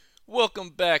Welcome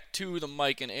back to the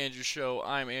Mike and Andrew Show.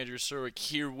 I'm Andrew Serwick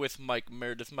here with Mike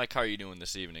Meredith. Mike, how are you doing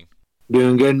this evening?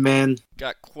 Doing good, man.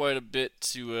 Got quite a bit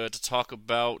to talk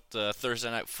about.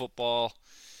 Thursday night football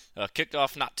kicked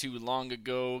off not too long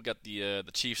ago. Got the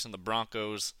Chiefs and the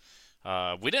Broncos.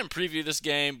 We didn't preview this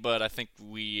game, but I think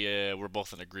we're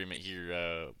both in agreement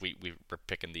here. We were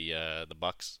picking the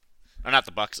Bucks, or not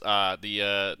the Bucks.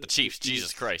 The Chiefs.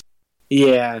 Jesus Christ.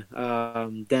 Yeah,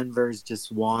 Denver's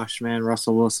just washed, man.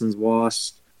 Russell Wilson's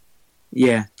washed.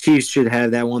 Yeah, Chiefs should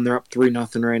have that one. They're up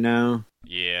 3-0 right now.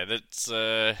 Yeah, it's.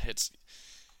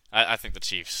 I think the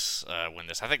Chiefs win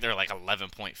this. I think they're like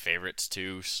 11-point favorites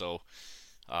too. So,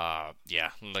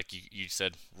 yeah, like you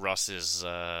said, Russ is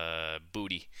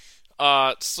booty.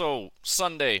 So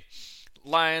Sunday,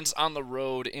 Lions on the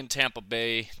road in Tampa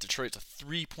Bay. Detroit's a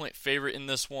 3-point favorite in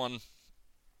this one.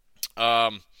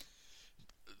 Um,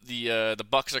 the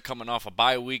Bucks are coming off a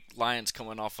bye week. Lions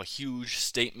coming off a huge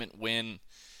statement win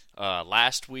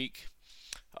last week.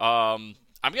 I'm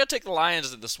gonna take the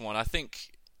Lions in this one. I think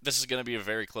this is gonna be a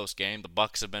very close game. The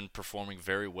Bucks have been performing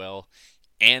very well,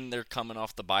 and they're coming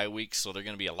off the bye week, so they're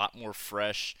gonna be a lot more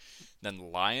fresh than the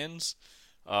Lions.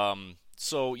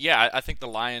 So yeah, I think the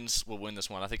Lions will win this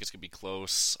one. I think it's gonna be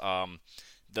close.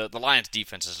 The Lions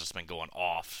defense has just been going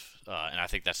off, and I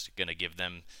think that's gonna give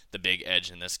them the big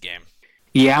edge in this game.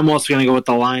 Yeah, I'm also gonna go with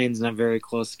the Lions in a very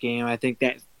close game. I think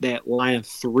that line of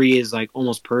three is like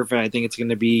almost perfect. I think it's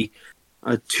gonna be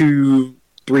a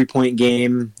 2-3 point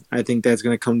game. I think that's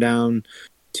gonna come down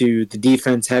to the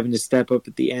defense having to step up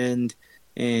at the end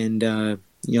and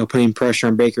putting pressure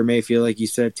on Baker Mayfield. Like you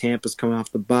said, Tampa's coming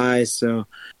off the bye, so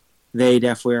they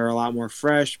definitely are a lot more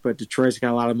fresh. But Detroit's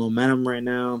got a lot of momentum right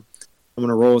now. I'm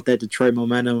gonna roll with that Detroit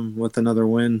momentum with another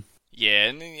win. Yeah,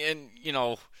 and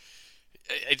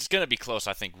it's going to be close.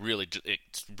 I think really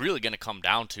it's really going to come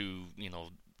down to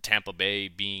Tampa Bay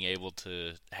being able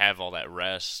to have all that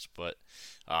rest, but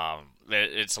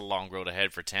it's a long road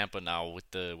ahead for Tampa now with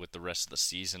the rest of the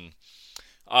season.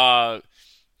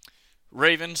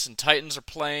 Ravens and Titans are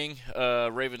playing.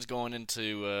 Ravens going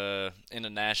into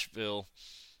Nashville.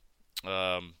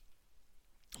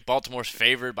 Baltimore's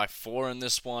favored by 4 in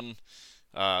this one.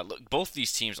 Look, both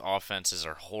these teams' offenses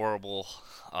are horrible.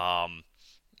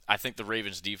 I think the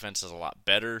Ravens' defense is a lot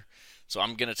better, so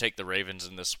I'm going to take the Ravens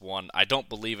in this one. I don't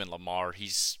believe in Lamar.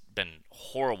 He's been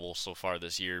horrible so far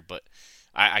this year, but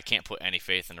I can't put any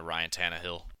faith into Ryan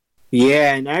Tannehill.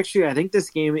 Yeah, and actually, I think this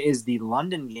game is the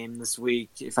London game this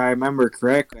week, if I remember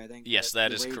correctly. I think Yes,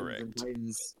 that that the is Ravens and correct.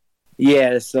 Titans.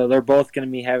 Yeah, so they're both going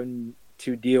to be having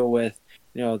to deal with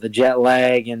the jet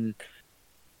lag and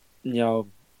the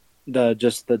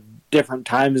different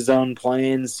time zone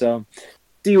playing. So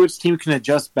see which team can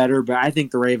adjust better, but I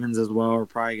think the Ravens as well are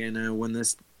probably going to win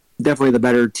this. Definitely the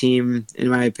better team, in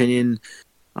my opinion.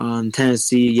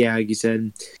 Tennessee, yeah, like you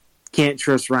said, can't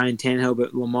trust Ryan Tannehill,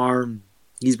 but Lamar,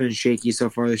 he's been shaky so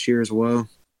far this year as well.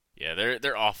 Yeah,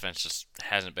 their offense just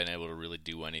hasn't been able to really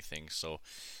do anything, so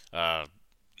I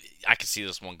could see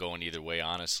this one going either way,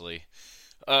 honestly.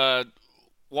 Uh,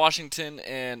 Washington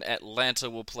and Atlanta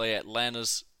will play.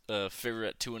 Atlanta's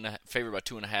favorite at favorite by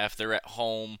 2.5. They're at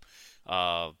home.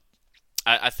 Uh,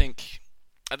 I think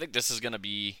this is going to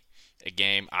be a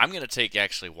game. I'm going to take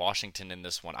actually Washington in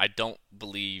this one. I don't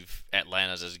believe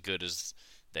Atlanta's as good as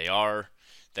they are.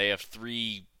 They have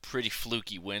 3 pretty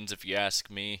fluky wins, if you ask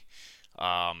me.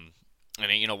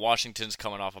 Washington's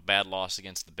coming off a bad loss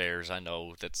against the Bears. I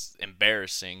know that's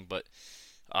embarrassing, but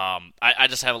I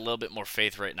just have a little bit more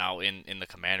faith right now in the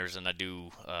Commanders than I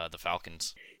do the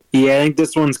Falcons. Yeah, I think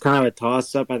this one's kind of a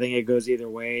toss-up. I think it goes either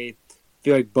way. I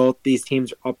feel like both these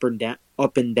teams are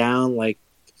up and down. Like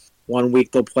one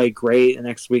week they'll play great, the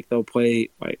next week they'll play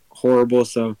like horrible.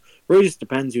 So it really just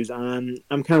depends who's on.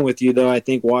 I'm kind of with you though. I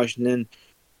think Washington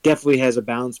definitely has a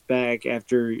bounce back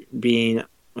after being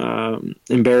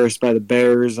embarrassed by the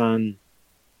Bears on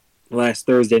last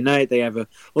Thursday night. They have a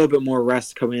little bit more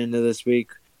rest coming into this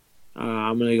week.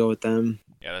 I'm going to go with them.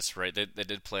 Yeah, that's right. They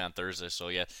did play on Thursday, so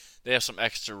yeah, they have some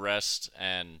extra rest,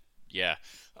 and yeah.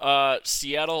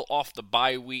 Seattle off the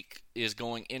bye week is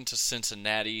going into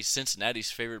Cincinnati.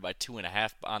 Cincinnati's favored by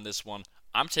 2.5 on this one.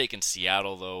 I'm taking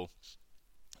Seattle though.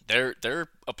 They're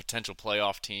a potential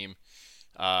playoff team.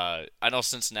 I know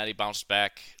Cincinnati bounced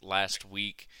back last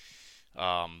week,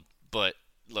 but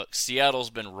look, Seattle's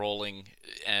been rolling,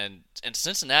 and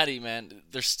Cincinnati, man,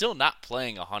 they're still not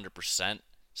playing 100%.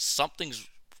 Something's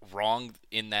wrong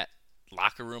in that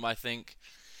locker room, I think,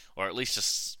 or at least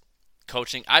just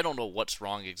coaching. I don't know what's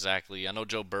wrong exactly. I know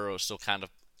Joe Burrow is still kind of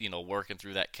working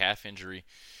through that calf injury.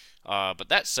 But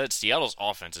that said, Seattle's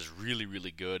offense is really,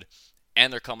 really good,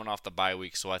 and they're coming off the bye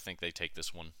week, so I think they take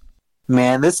this one.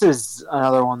 Man, this is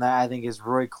another one that I think is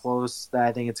really close. That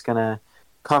I think it's gonna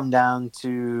come down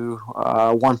to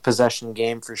one possession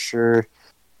game for sure.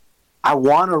 I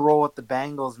want to roll with the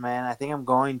Bengals, man. I think I'm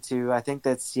going to. I think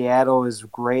that Seattle is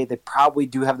great. They probably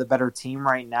do have the better team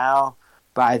right now,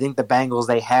 but I think the Bengals,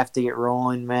 they have to get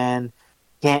rolling, man.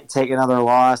 Can't take another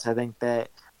loss. I think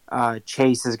that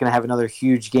Chase is going to have another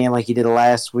huge game like he did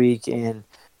last week, and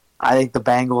I think the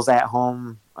Bengals at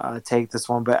home take this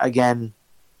one. But again,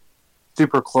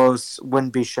 super close.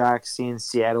 Wouldn't be shocked seeing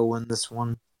Seattle win this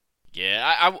one.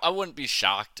 Yeah, I wouldn't be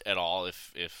shocked at all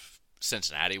if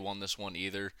Cincinnati won this one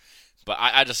either. But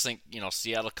I just think,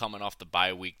 Seattle coming off the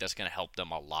bye week, that's going to help them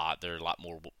a lot. They're a lot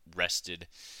more rested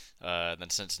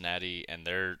than Cincinnati, and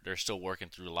they're still working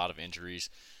through a lot of injuries.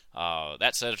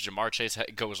 That said, if Jamar Chase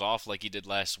goes off like he did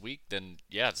last week, then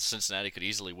yeah, Cincinnati could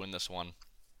easily win this one.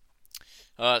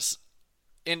 Uh,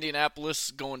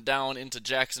 Indianapolis going down into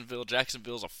Jacksonville.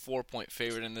 Jacksonville's a 4-point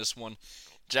favorite in this one.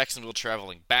 Jacksonville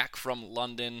traveling back from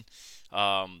London.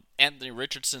 Anthony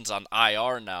Richardson's on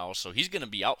IR now, so he's going to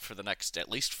be out for the next at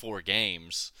least 4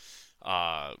 games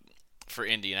for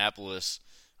Indianapolis.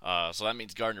 So that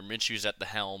means Gardner Minshew's at the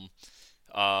helm,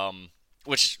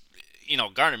 which,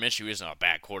 Gardner Minshew isn't a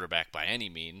bad quarterback by any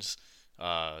means.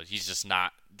 He's just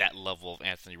not that level of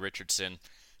Anthony Richardson.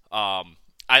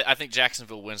 I think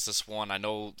Jacksonville wins this one. I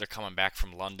know they're coming back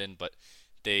from London, but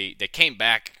they came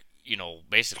back,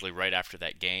 basically right after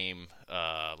that game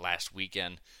last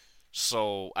weekend.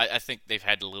 So I think they've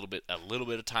had a little bit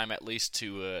of time at least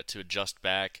to adjust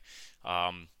back.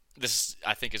 This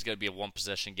I think is going to be a one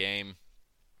possession game,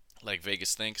 like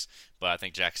Vegas thinks, but I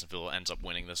think Jacksonville ends up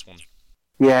winning this one.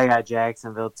 Yeah, I got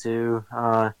Jacksonville too.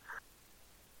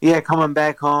 Yeah, coming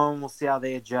back home, we'll see how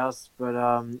they adjust.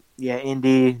 But yeah,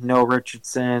 Indy, no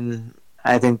Richardson.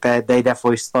 I think that they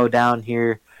definitely slow down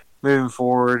here moving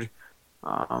forward.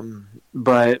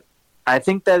 But I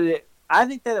think that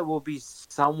it will be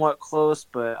somewhat close.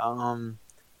 But I'm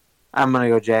gonna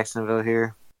go Jacksonville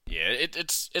here. Yeah,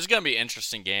 it's gonna be an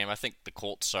interesting game. I think the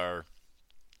Colts are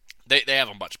they have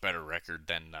a much better record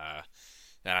than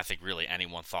I think really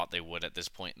anyone thought they would at this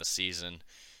point in the season.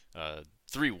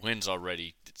 3 wins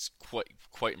already. It's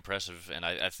quite impressive, and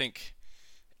I think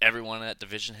everyone in that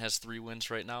division has 3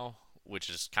 wins right now, which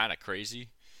is kind of crazy.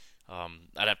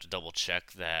 I'd have to double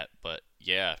check that, but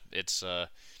yeah, it's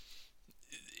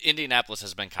Indianapolis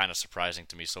has been kind of surprising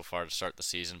to me so far to start the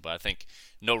season, but I think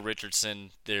no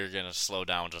Richardson, they're gonna slow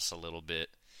down just a little bit.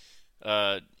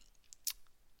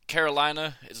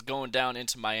 Carolina is going down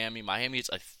into Miami. Miami is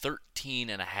a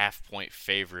 13.5-point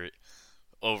favorite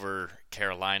over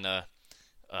Carolina.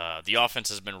 The offense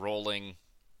has been rolling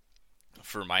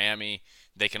for Miami.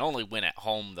 They can only win at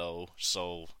home, though.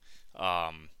 So,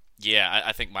 yeah,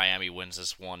 I think Miami wins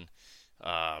this one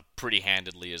pretty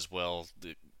handedly as well.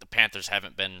 The Panthers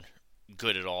haven't been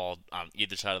good at all on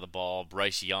either side of the ball.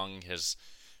 Bryce Young has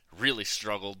really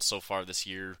struggled so far this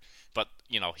year. But,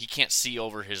 he can't see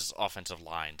over his offensive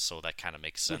line, so that kind of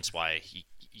makes sense why he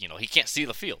can't see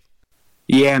the field.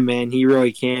 Yeah, man, he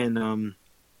really can.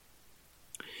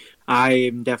 I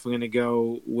am definitely going to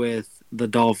go with the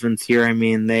Dolphins here. I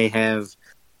mean, they have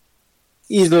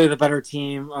easily the better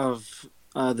team of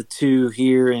the two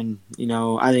here, and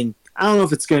I don't know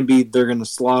if it's going to be they're going to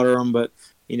slaughter them, but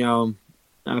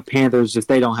Panthers, if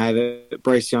they don't have it,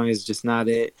 Bryce Young is just not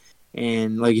it,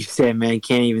 and like you said, man,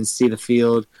 can't even see the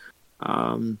field.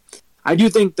 I do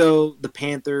think though the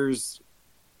Panthers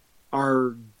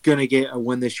are going to get a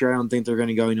win this year. I don't think they're going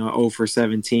to go 0 for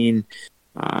 17.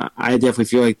 I definitely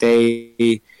feel like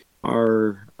they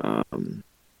are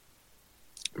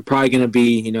probably going to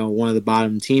be, one of the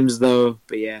bottom teams, though.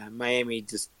 But yeah, Miami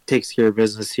just takes care of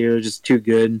business here. Just too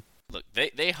good. Look,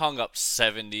 they hung up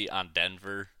 70 on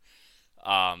Denver,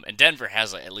 and Denver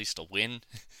has at least a win.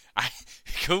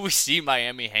 Could we see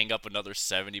Miami hang up another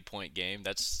 70-point game?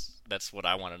 That's what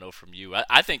I want to know from you.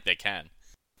 I think they can.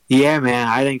 Yeah, man,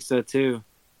 I think so too.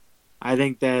 I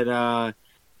think that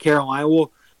Carolina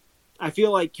will. I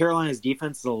feel like Carolina's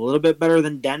defense is a little bit better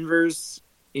than Denver's.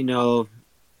 They're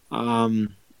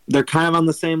kind of on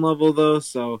the same level, though.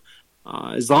 So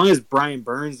as long as Brian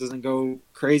Burns doesn't go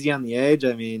crazy on the edge,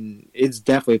 I mean, it's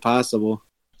definitely possible.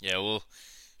 Yeah, we'll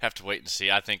have to wait and see.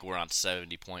 I think we're on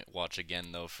 70-point watch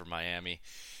again, though, for Miami.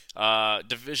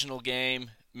 Divisional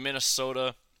game,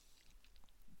 Minnesota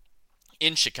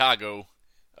in Chicago,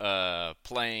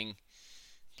 playing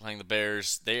the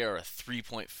Bears. They are a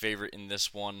 3-point favorite in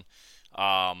this one.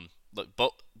 Look,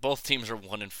 both teams are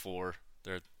 1-4.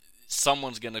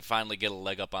 Someone's going to finally get a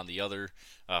leg up on the other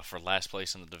for last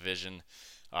place in the division.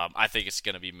 I think it's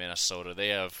going to be Minnesota. They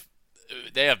have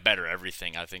they have better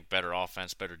everything. I think better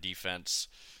offense, better defense.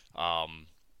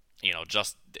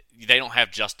 Just they don't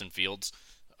have Justin Fields.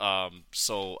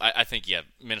 So I think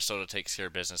Minnesota takes care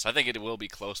of business. I think it will be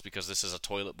close because this is a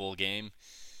toilet bowl game.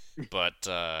 But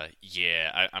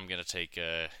I'm gonna take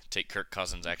Kirk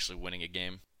Cousins actually winning a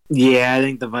game. Yeah, I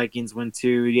think the Vikings win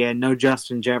too. Yeah, no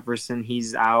Justin Jefferson.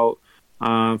 He's out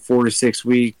 4 to 6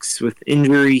 weeks with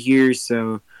injury here,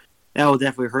 so that will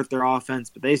definitely hurt their offense.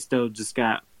 But they still just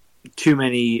got too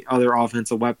many other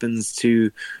offensive weapons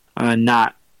to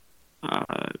not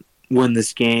win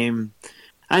this game.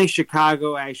 I think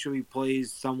Chicago actually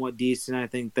plays somewhat decent. I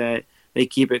think that they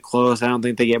keep it close. I don't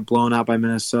think they get blown out by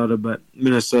Minnesota, but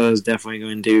Minnesota is definitely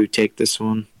going to take this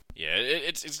one. Yeah,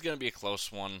 it's going to be a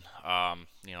close one.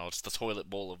 It's the toilet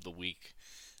bowl of the week,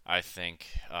 I think.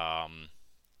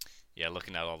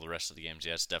 Looking at all the rest of the games,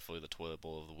 it's definitely the toilet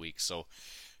bowl of the week. So,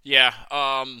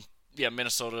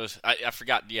 Minnesota. I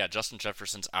forgot. Yeah, Justin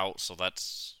Jefferson's out, so that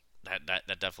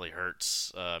definitely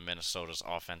hurts Minnesota's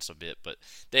offense a bit. But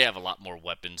they have a lot more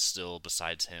weapons still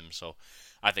besides him, so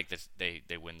I think that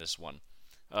they win this one.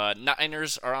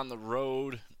 Niners are on the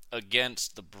road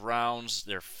against the Browns.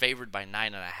 They're favored by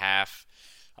 9.5.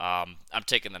 I'm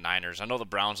taking the Niners. I know the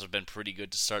Browns have been pretty good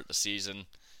to start the season.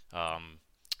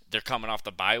 They're coming off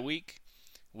the bye week,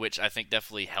 which I think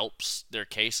definitely helps their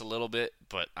case a little bit.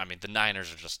 But I mean, the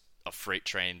Niners are just a freight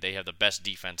train. They have the best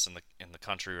defense in the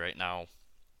country right now,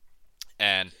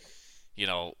 and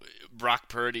Brock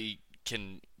Purdy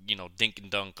can dink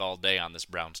and dunk all day on this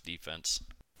Browns defense.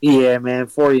 Yeah, man,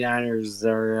 49ers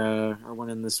are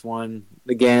winning this one.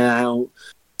 Again, I don't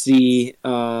see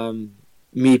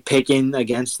me picking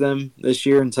against them this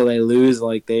year until they lose.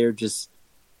 Like, they are just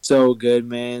so good,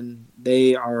 man.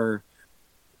 They are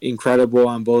incredible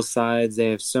on both sides. They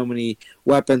have so many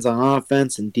weapons on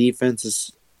offense, and defense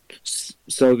is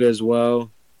so good as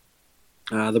well.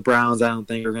 The Browns, I don't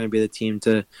think, are going to be the team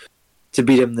to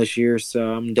beat them this year,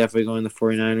 so I'm definitely going the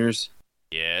 49ers.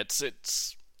 Yeah,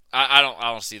 it's I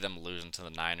don't see them losing to the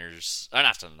Niners.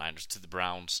 Not to the Niners, to the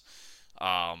Browns.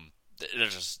 They're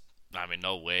just,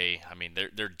 no way.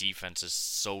 Their defense is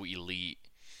so elite.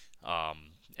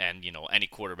 And any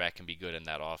quarterback can be good in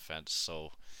that offense.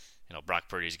 So, Brock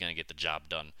Purdy is going to get the job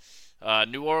done.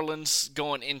 New Orleans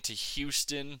going into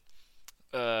Houston.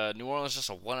 New Orleans just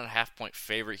a 1.5 point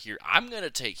favorite here. I'm going to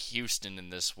take Houston in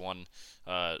this one.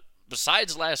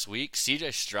 Besides last week,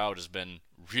 CJ Stroud has been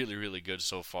really, really good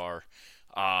so far.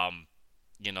 The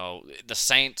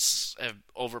Saints have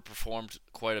overperformed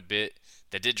quite a bit.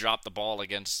 They did drop the ball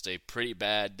against a pretty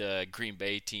bad Green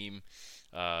Bay team,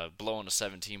 blowing a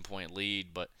 17-point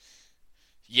lead. But,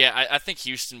 I think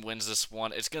Houston wins this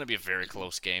one. It's going to be a very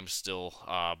close game still.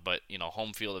 But,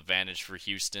 home field advantage for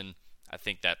Houston. I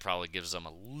think that probably gives them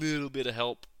a little bit of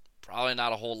help. Probably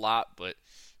not a whole lot, but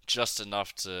just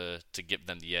enough to give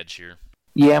them the edge here.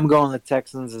 Yeah, I'm going the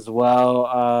Texans as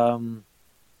well.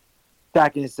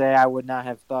 Not going to say I would not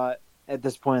have thought at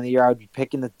this point in the year I would be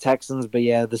picking the Texans, but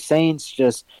yeah, the Saints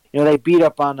just, they beat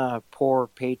up on a poor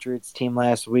Patriots team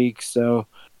last week, so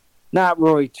not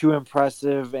really too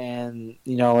impressive. And,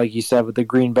 like you said, with the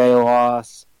Green Bay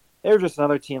loss, they're just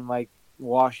another team like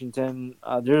Washington.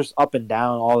 They're just up and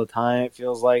down all the time, it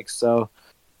feels like, so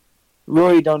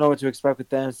really don't know what to expect with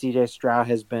them. CJ Stroud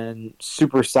has been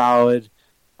super solid.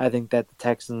 I think that the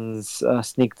Texans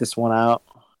sneak this one out.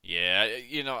 Yeah,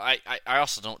 I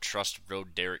also don't trust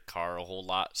road Derek Carr a whole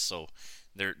lot, so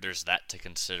there's that to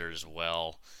consider as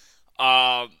well.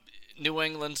 New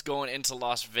England's going into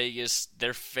Las Vegas.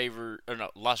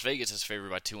 Las Vegas is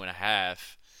favored by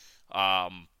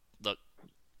 2.5. Look,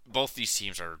 both these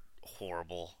teams are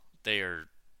horrible. They are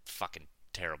fucking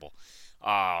terrible.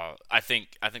 I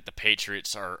think the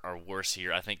Patriots are worse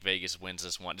here. I think Vegas wins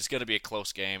this one. It's going to be a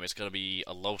close game. It's going to be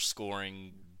a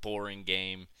low-scoring, boring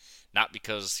game. Not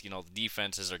because, the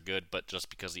defenses are good, but just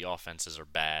because the offenses are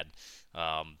bad.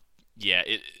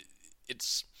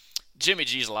 It's Jimmy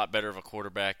G's a lot better of a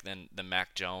quarterback than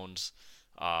Mac Jones.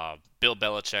 Bill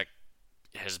Belichick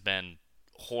has been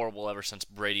horrible ever since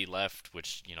Brady left,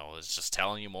 which, is just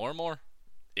telling you more and more.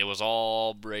 It was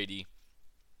all Brady.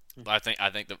 But I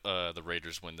think the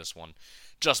Raiders win this one,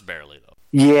 just barely though.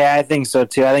 Yeah, I think so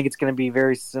too. I think it's going to be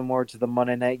very similar to the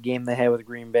Monday night game they had with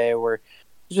Green Bay, where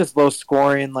it's just low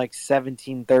scoring, like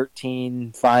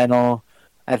 17-13 final.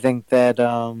 I think that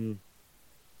the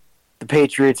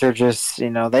Patriots are just,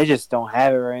 they just don't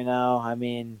have it right now.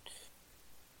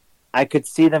 I could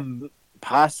see them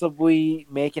possibly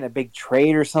making a big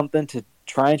trade or something to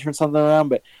try and turn something around,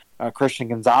 but Christian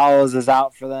Gonzalez is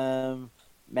out for them.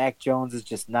 Mac Jones is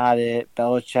just not it.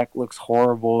 Belichick looks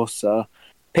horrible, so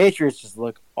Patriots just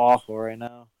look awful right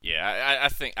now. Yeah, I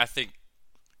think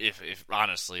if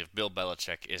honestly if Bill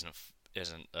Belichick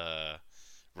isn't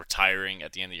retiring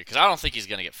at the end of the year, because I don't think he's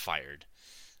gonna get fired.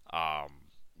 Um,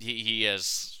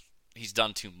 he's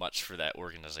done too much for that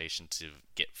organization to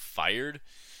get fired.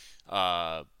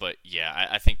 But yeah,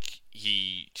 I think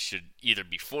he should either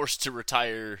be forced to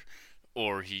retire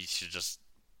or he should just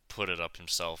put it up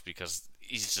himself because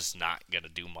he's just not gonna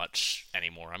do much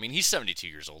anymore. I mean, he's 72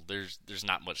 years old. There's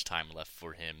not much time left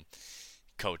for him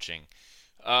coaching.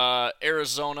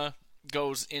 Arizona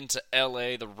goes into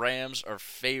LA. The Rams are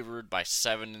favored by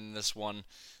 7 in this one.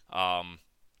 I'm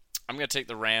gonna take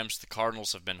the Rams. The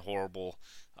Cardinals have been horrible.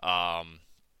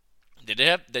 They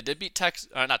did beat Texas,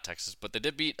 not Texas, but they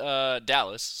did beat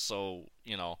Dallas. So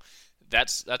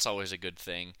that's always a good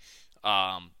thing.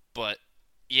 But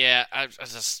yeah, I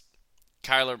just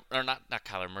Kyler or not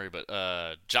Kyler Murray, but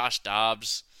Josh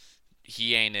Dobbs,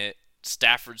 he ain't it.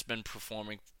 Stafford's been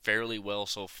performing fairly well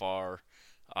so far.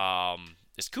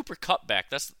 Is Cooper Kupp back?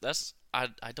 I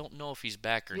don't know if he's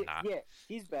back or not. Yeah,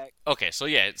 he's back. Okay,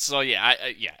 yeah,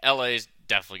 LA's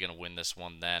definitely gonna win this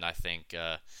one. Then I think,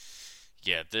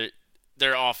 yeah,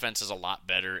 their offense is a lot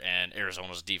better, and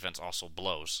Arizona's defense also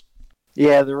blows.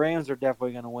 Yeah, the Rams are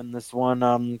definitely going to win this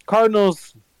one.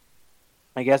 Cardinals,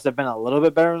 I guess, have been a little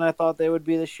bit better than I thought they would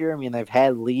be this year. I mean, they've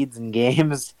had leads in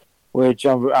games, which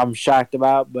I'm shocked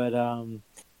about, but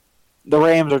the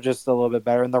Rams are just a little bit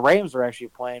better, and the Rams are actually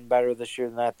playing better this year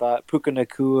than I thought. Puka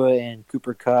Nacua and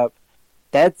Cooper Kupp,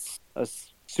 that's a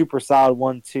super solid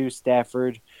 1-2.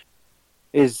 Stafford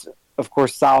is, of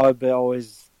course, solid, but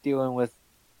always dealing with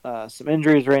some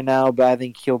injuries right now, but I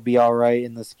think he'll be all right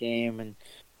in this game, and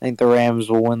I think the Rams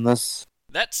will win this.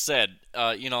 That said,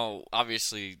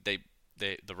 obviously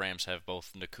the Rams have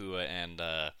both Nakua and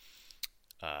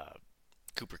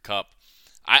Cooper Kupp.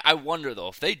 I wonder though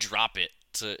if they drop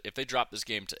this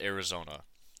game to Arizona,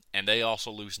 and they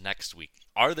also lose next week,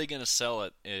 are they going to sell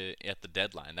it at the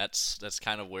deadline? That's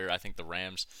kind of where I think the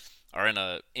Rams are in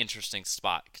a interesting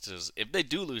spot, because if they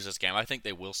do lose this game, I think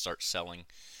they will start selling.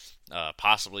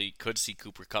 Possibly could see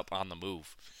Cooper Kupp on the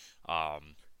move.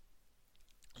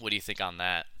 What do you think on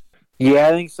that? Yeah,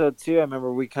 I think so too. I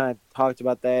remember we kind of talked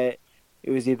about that.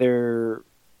 It was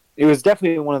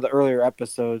definitely one of the earlier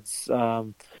episodes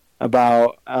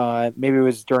about maybe it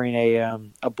was during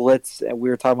a blitz, and we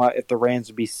were talking about if the Rams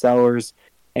would be sellers,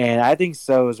 and I think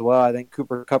so as well. I think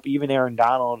Cooper Kupp, even Aaron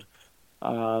Donald,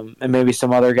 and maybe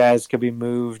some other guys could be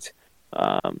moved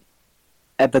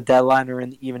at the deadline or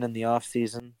even in the off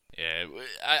season. Yeah,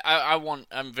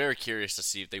 I'm very curious to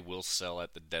see if they will sell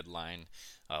at the deadline,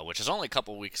 which is only a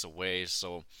couple weeks away.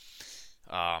 So,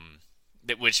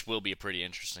 which will be a pretty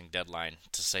interesting deadline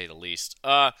to say the least.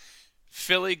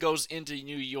 Philly goes into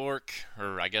New York,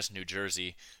 or I guess New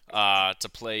Jersey, to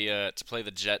play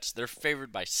the Jets. They're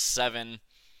favored by 7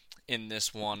 in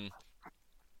this one.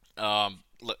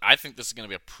 Look, I think this is going to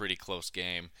be a pretty close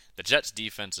game. The Jets'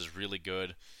 defense is really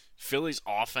good. Philly's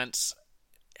offense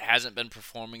hasn't been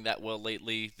performing that well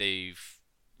lately. They've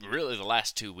really, the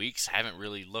last 2 weeks, haven't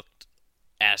really looked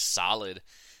as solid.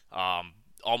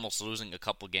 Almost losing a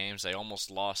couple games. They almost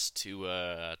lost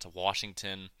to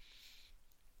Washington.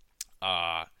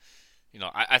 I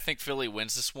think Philly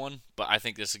wins this one, but I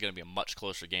think this is going to be a much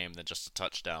closer game than just a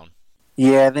touchdown.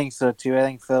 Yeah, I think so too. I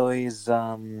think Philly's,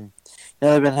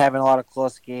 they've been having a lot of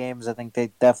close games. I think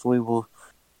they definitely will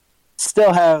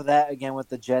still have that again with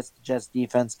the Jets. The Jets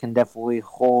defense can definitely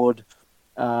hold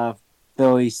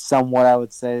Philly somewhat, I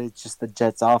would say. It's just the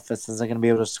Jets offense isn't going to be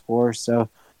able to score, so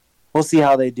we'll see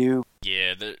how they do.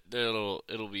 Yeah,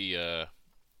 it'll be a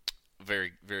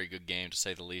very, very good game to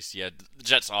say the least. Yeah, the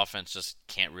Jets offense just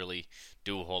can't really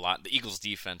do a whole lot. The Eagles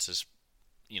defense is,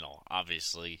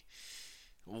 obviously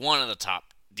one of the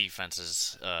top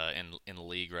defenses in the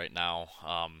league right now.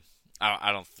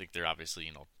 I don't think they're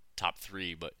obviously top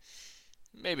 3, but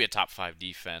maybe a top 5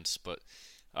 defense. But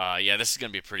yeah, this is going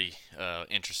to be a pretty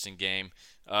interesting game.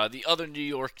 The other New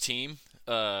York team,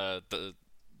 the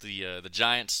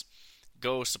Giants,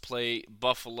 goes to play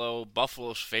Buffalo.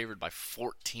 Buffalo's favored by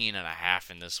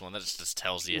 14.5 in this one. That just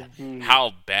tells you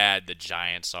how bad the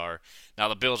Giants are. Now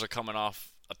the Bills are coming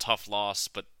off a tough loss,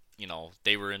 but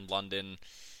they were in London.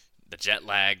 The jet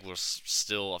lag was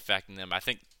still affecting them. I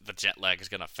think the jet lag is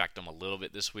going to affect them a little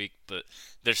bit this week, but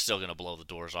they're still going to blow the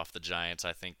doors off the Giants.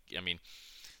 I mean,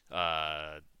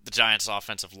 the Giants'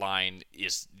 offensive line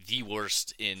is the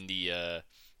worst in the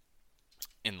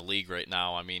league right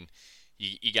now. I mean,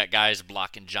 you got guys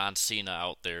blocking John Cena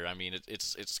out there. I mean,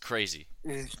 it's crazy.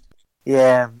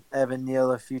 Yeah, Evan Neal,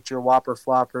 the future Whopper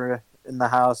Flopper in the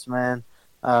house, man.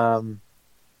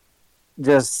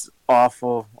 Just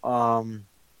awful.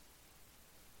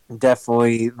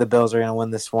 Definitely the Bills are going to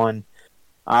win this one.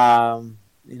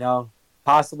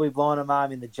 Possibly blowing them out. I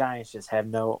mean, the Giants just have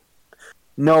no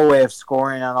way of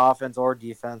scoring on offense or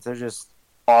defense. They're just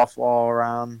awful all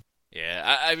around.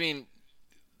 Yeah, I mean,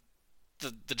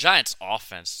 the Giants'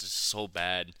 offense is so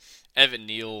bad. Evan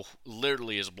Neal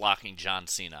literally is blocking John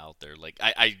Cena out there. Like,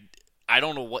 I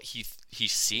don't know what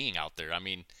he's seeing out there. I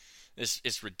mean,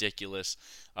 it's ridiculous.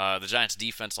 The Giants'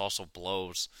 defense also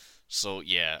blows. So,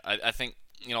 yeah, I think,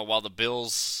 while the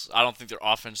Bills, I don't think their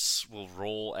offense will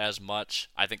roll as much.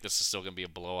 I think this is still going to be a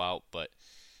blowout. But,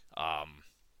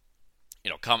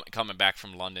 coming back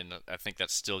from London, I think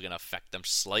that's still going to affect them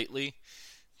slightly.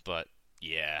 But,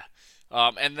 yeah.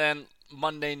 And then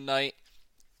Monday night,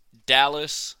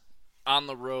 Dallas on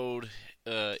the road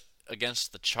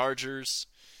against the Chargers.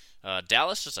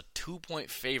 Dallas is a 2-point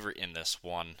favorite in this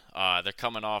one. They're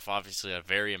coming off, obviously, a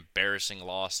very embarrassing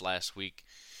loss last week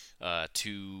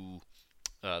to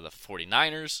the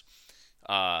 49ers.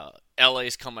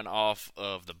 LA's coming off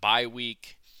of the bye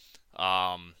week.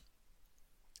 I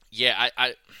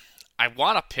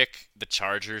want to pick the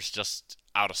Chargers just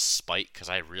out of spite because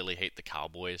I really hate the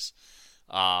Cowboys.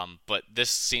 But this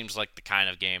seems like the kind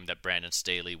of game that Brandon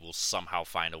Staley will somehow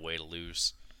find a way to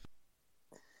lose.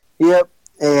 Yep,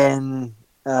 and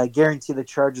guarantee the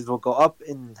Chargers will go up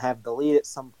and have the lead at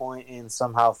some point and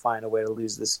somehow find a way to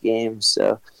lose this game.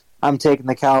 So I'm taking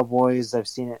the Cowboys. I've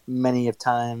seen it many of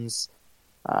times.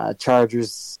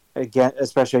 Chargers, again,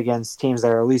 especially against teams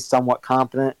that are at least somewhat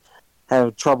competent,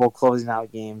 have trouble closing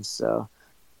out games. So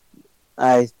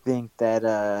I think that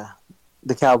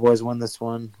the Cowboys win this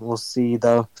one. We'll see,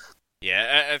 though.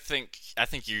 Yeah, I think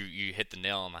you hit the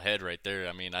nail on the head right there.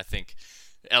 I mean, I think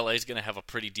LA's going to have a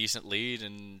pretty decent lead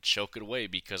and choke it away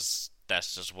because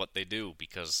that's just what they do.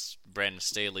 Because Brandon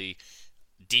Staley,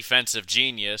 defensive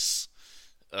genius,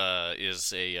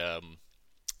 is a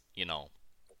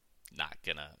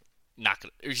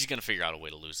he's gonna figure out a way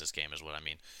to lose this game, is what I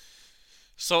mean.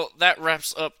 So that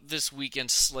wraps up this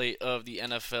weekend's slate of the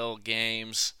NFL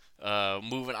games.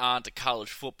 Moving on to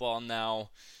college football now.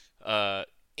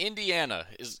 Indiana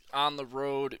is on the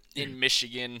road in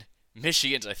Michigan.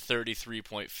 Michigan's a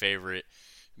 33-point favorite.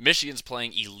 Michigan's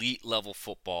playing elite level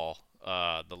football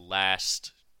the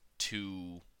last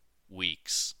 2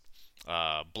 weeks,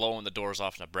 blowing the doors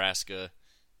off Nebraska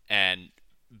and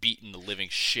beating the living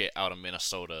shit out of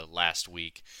Minnesota last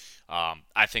week.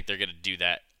 I think they're going to do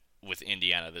that with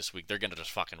Indiana this week. They're going to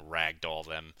just fucking ragdoll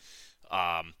them.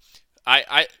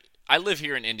 I live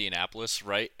here in Indianapolis,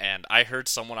 right? And I heard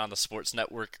someone on the sports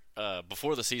network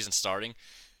before the season started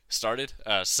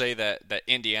say that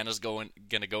Indiana's going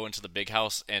to go into the big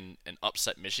house and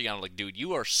upset Michigan. I'm like, dude,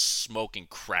 you are smoking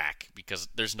crack because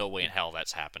there's no way in hell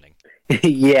that's happening.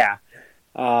 Yeah.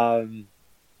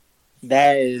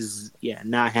 That is,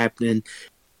 not happening.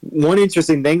 One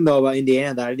interesting thing, though, about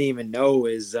Indiana that I didn't even know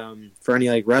is, for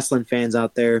any, wrestling fans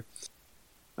out there,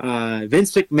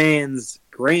 Vince McMahon's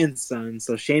grandson,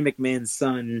 so Shane McMahon's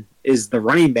son, is the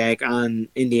running back on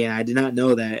Indiana. I did not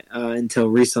know that until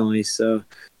recently, so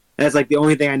that's, the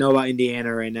only thing I know about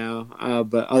Indiana right now.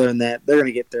 But other than that, they're going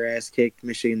to get their ass kicked.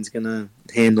 Michigan's going to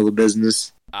handle the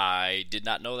business. I did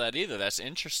not know that either. That's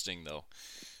interesting, though.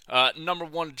 Number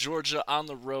 1, Georgia on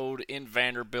the road in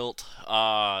Vanderbilt.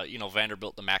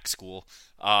 Vanderbilt, the MAC school.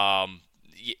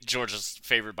 Georgia's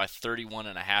favored by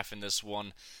 31.5 in this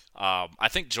one. I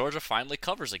think Georgia finally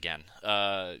covers again.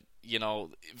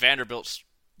 Vanderbilt's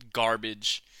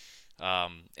garbage,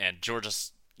 and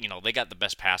Georgia's, they got the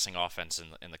best passing offense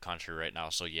in the country right now.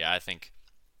 So, yeah, I think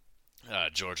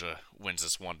Georgia wins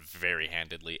this one very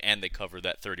handedly, and they cover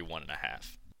that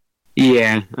 31.5.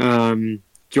 Yeah,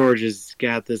 Georgia's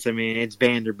got this. I mean, it's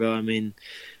Vanderbilt. I mean,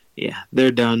 yeah,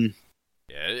 they're done.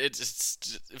 Yeah,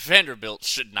 it's Vanderbilt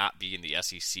should not be in the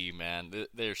SEC, man.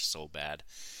 They're so bad.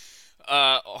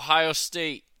 Ohio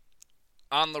State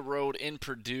on the road in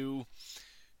Purdue.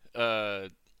 Ohio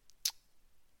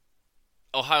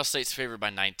State's favored by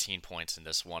 19 points in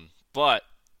this one. But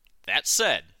that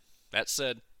said,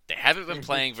 they haven't been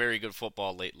playing very good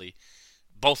football lately.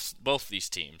 Both these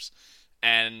teams.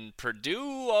 And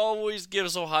Purdue always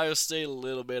gives Ohio State a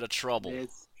little bit of trouble.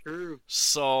 It's true.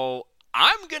 So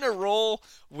I'm going to roll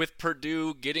with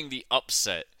Purdue getting the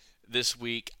upset this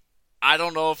week. I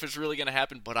don't know if it's really going to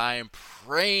happen, but I am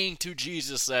praying to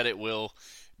Jesus that it will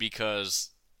because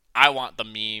I want the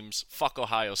memes. Fuck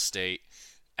Ohio State.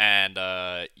 And,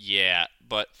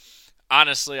 but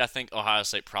honestly, I think Ohio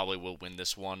State probably will win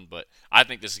this one, but I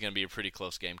think this is going to be a pretty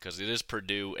close game because it is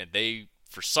Purdue, and they,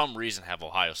 for some reason, have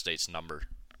Ohio State's number.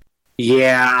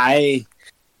 Yeah,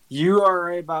 You are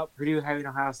right about Purdue having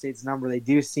Ohio State's number. They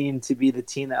do seem to be the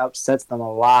team that upsets them a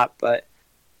lot, but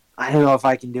I don't know if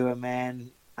I can do it,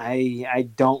 man. I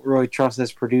don't really trust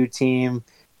this Purdue team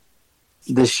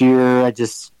this year.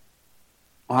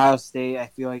 Ohio State, I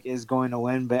feel like, is going to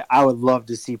win, but I would love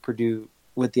to see Purdue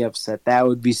with the upset. That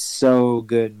would be so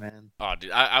good, man. Oh,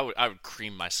 dude, I would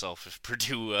cream myself if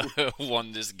Purdue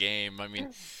won this game. I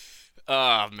mean,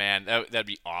 oh man, that'd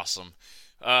be awesome.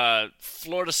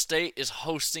 Florida State is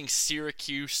hosting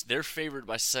Syracuse. They're favored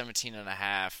by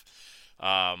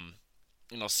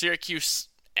 17.5. Syracuse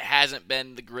hasn't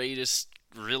been the greatest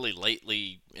really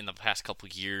lately in the past couple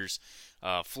years.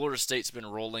 Florida State's been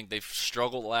rolling. They've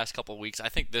struggled the last couple of weeks. I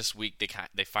think this week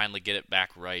they finally get it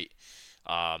back right.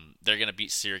 They're gonna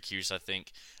beat Syracuse, I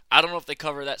think. I don't know if they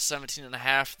cover that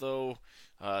 17.5 though.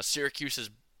 Syracuse has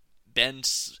been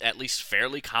at least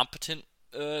fairly competent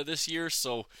this year,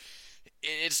 so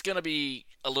it's gonna be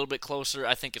a little bit closer.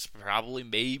 I think it's probably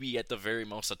maybe at the very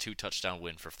most a 2-touchdown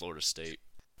win for Florida State.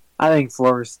 I think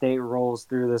Florida State rolls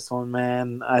through this one,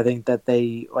 man. I think that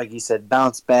they, like you said,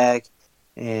 bounce back,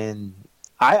 and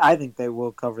I think they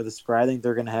will cover the spread. I think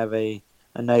they're going to have a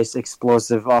nice,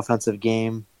 explosive offensive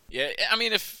game. Yeah, I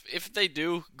mean, if they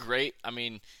do, great. I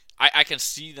mean, I can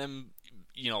see them,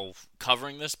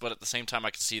 covering this, but at the same time,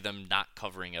 I can see them not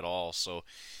covering at all. So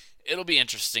it'll be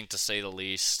interesting to say the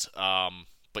least.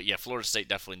 But yeah, Florida State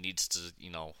definitely needs to,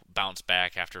 bounce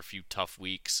back after a few tough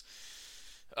weeks.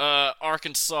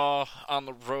 Arkansas on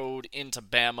the road into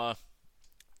Bama.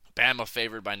 Bama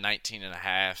favored by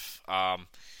 19.5.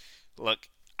 Look,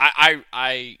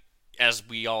 I, as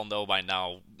we all know by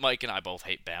now, Mike and I both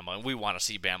hate Bama, and we want to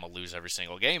see Bama lose every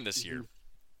single game this year.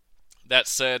 That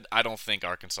said, I don't think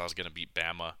Arkansas is going to beat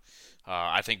Bama.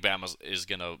 I think Bama is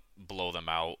going to blow them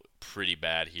out pretty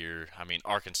bad here. I mean,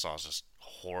 Arkansas is just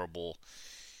horrible.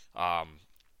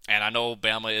 And I know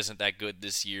Bama isn't that good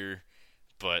this year,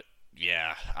 but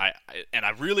yeah, I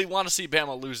really want to see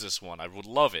Bama lose this one. I would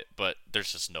love it, but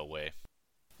there's just no way.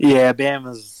 Yeah,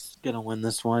 Bama's going to win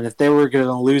this one. If they were going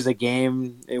to lose a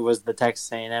game, it was the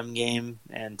Texas A&M game,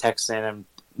 and Texas A&M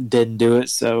didn't do it,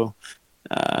 so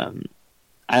I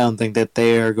don't think that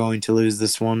they are going to lose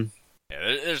this one.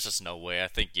 Yeah, there's just no way. I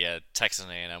think, Texas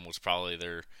A&M was probably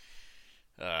their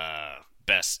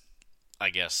best,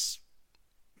 I guess,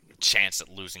 chance at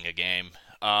losing a game.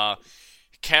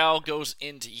 Cal goes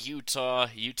into Utah.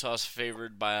 Utah's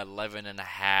favored by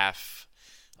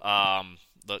 11.5.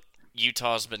 Look,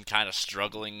 Utah's been kind of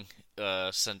struggling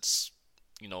since,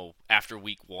 after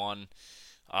week 1.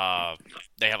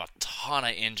 They have a ton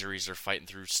of injuries they're fighting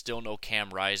through. Still no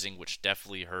Cam Rising, which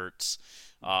definitely hurts.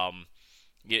 I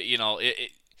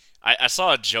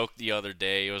saw a joke the other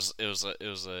day. It was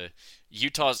a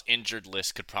Utah's injured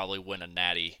list could probably win a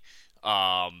natty.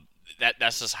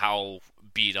 That's just how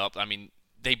beat up. I mean,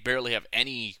 they barely have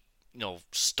any,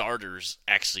 starters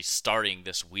actually starting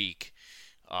this week.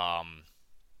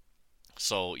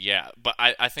 So yeah, but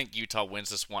I think Utah wins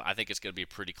this one. I think it's going to be a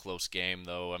pretty close game,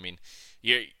 though. I mean,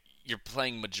 you're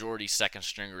playing majority second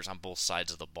stringers on both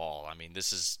sides of the ball. I mean,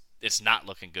 it's not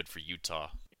looking good for Utah.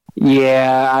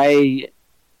 Yeah, I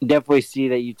definitely see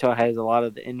that Utah has a lot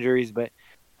of the injuries, but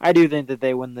I do think that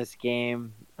they win this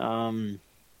game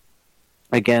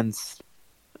against.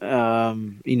 They have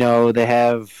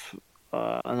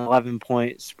an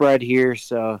 11-point spread here,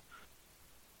 so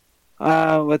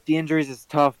with the injuries, it's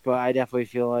tough. But I definitely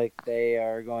feel like they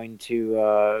are going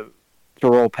to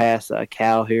roll past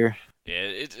Cal here. Yeah,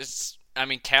 it's. I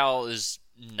mean, Cal is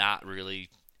not really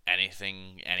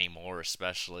anything anymore,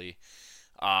 especially.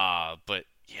 But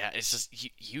yeah, it's just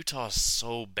Utah's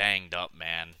so banged up,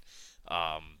 man.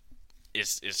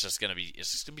 It's just gonna be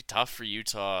tough for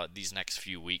Utah these next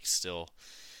few weeks still.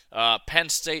 Penn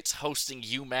State's hosting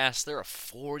UMass. They're a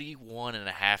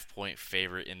 41.5-point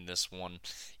favorite in this one.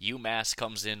 UMass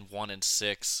comes in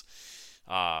 1-6.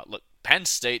 Look, Penn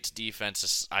State's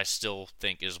defense I still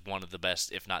think is one of the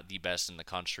best, if not the best, in the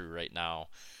country right now.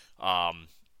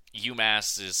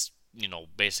 UMass is,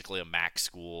 basically a MAC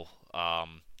school.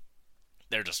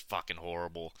 They're just fucking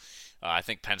horrible. I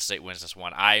think Penn State wins this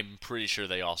one. I'm pretty sure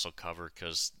they also cover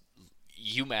because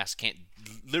UMass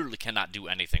literally cannot do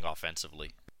anything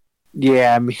offensively.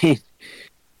 Yeah, I mean,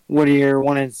 when you're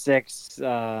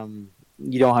 1-6,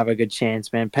 you don't have a good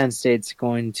chance, man. Penn State's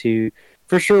going to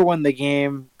for sure win the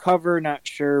game. Cover, not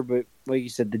sure, but like you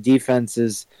said, the defense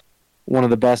is one of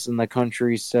the best in the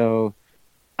country, so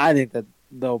I think that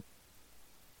they'll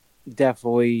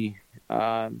definitely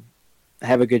have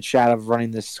a good shot of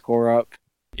running this score up.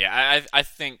 Yeah, I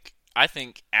think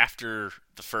after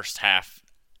the first half,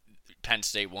 Penn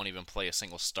State won't even play a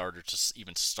single starter to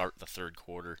even start the third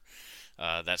quarter.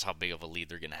 That's how big of a lead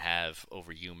they're going to have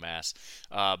over UMass.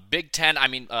 Big Ten,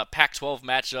 Pac-12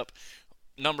 matchup.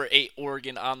 Number 8,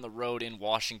 Oregon on the road in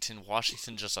Washington.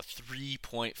 Washington just a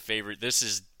 3-point favorite. This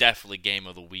is definitely game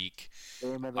of the week.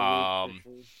 Game of the week, for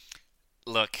sure.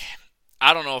 Look,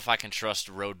 I don't know if I can trust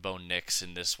Road Bo Nix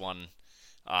in this one.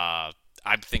 I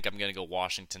think I'm going to go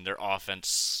Washington. Their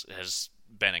offense has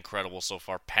been incredible so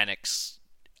far. Penix,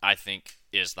 I think,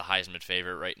 is the Heisman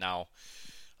favorite right now.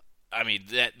 I mean,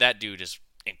 that dude is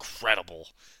incredible.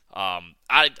 I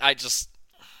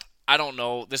don't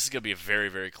know. This is going to be a very,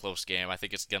 very close game. I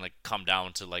think it's going to come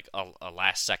down to like a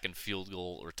last-second field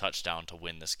goal or touchdown to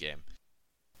win this game.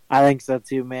 I think so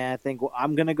too, man. I think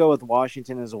I'm gonna go with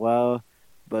Washington as well.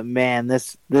 But man,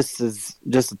 this is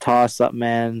just a toss-up,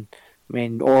 man. I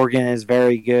mean, Oregon is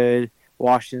very good.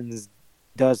 Washington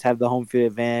does have the home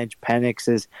field advantage. Penix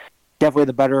is definitely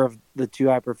the better of the two.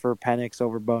 I prefer Penix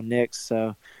over Bo Nix.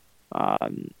 So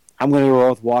I'm going to go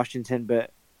with Washington,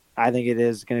 but I think it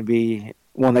is going to be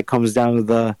one that comes down to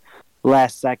the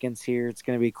last seconds here. It's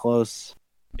going to be close.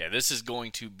 Yeah, this is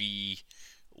going to be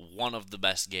one of the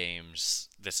best games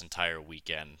this entire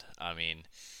weekend. I mean,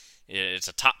 it's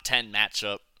a top 10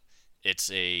 matchup. It's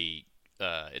a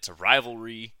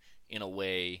rivalry in a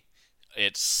way.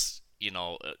 It's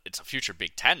a future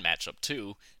Big Ten matchup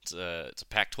too. It's a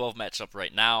Pac-12 matchup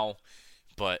right now,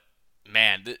 but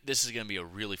man, this is going to be a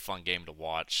really fun game to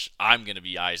watch. I'm going to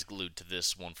be eyes glued to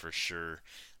this one for sure.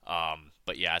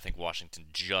 But yeah, I think Washington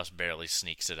just barely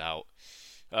sneaks it out.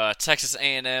 Texas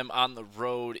A&M on the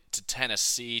road to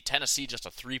Tennessee. Tennessee just a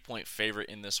 3-point favorite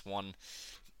in this one.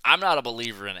 I'm not a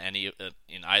believer in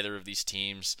either of these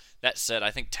teams. That said, I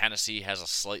think Tennessee has a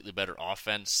slightly better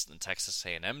offense than Texas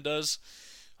A&M does.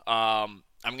 I'm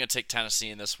going to take Tennessee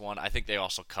in this one. I think they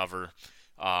also cover.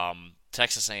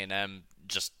 Texas A&M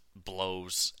just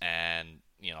blows, and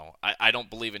I don't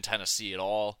believe in Tennessee at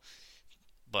all.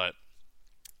 But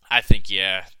I think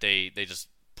they just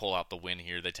pull out the win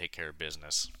here. They take care of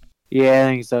business. Yeah,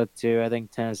 I think so too. I think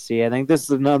Tennessee. I think this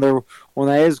is another one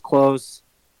that is close.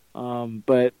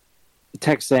 But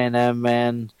Texas A&M,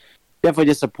 man, definitely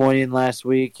disappointing last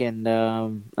week, and I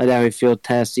definitely feel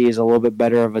Tennessee is a little bit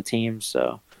better of a team,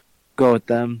 so go with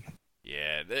them.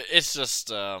 Yeah, it's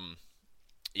just I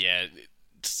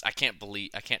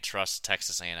can't trust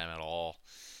Texas A&M at all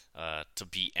to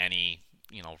beat any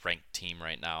ranked team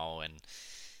right now, and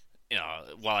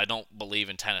while I don't believe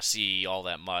in Tennessee all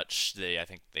that much, I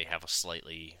think they have a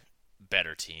slightly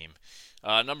better team.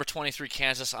 Number 23,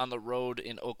 Kansas on the road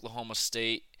in Oklahoma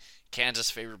State. Kansas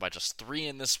favored by just 3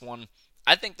 in this one.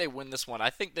 I think they win this one.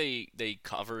 I think they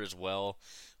cover as well.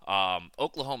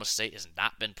 Oklahoma State has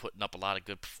not been putting up a lot of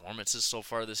good performances so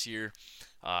far this year.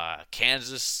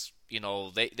 Kansas,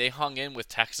 they hung in with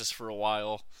Texas for a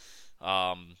while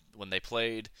when they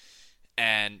played.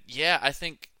 And yeah, I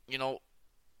think, I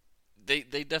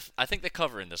think they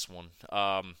cover in this one.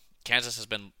 Kansas has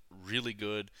been really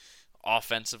good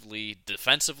offensively.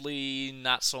 Defensively,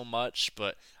 not so much,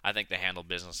 but I think they handle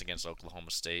business against Oklahoma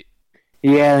State.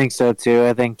 Yeah, I think so too.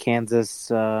 I think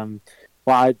Kansas,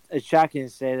 it's shocking to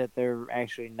say that they're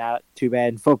actually not too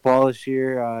bad in football this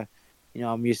year. I'm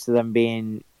used to them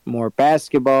being more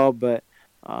basketball, but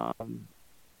I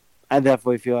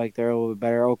definitely feel like they're a little bit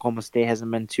better. Oklahoma State hasn't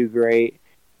been too great,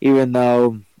 even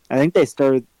though I think they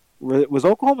started. Was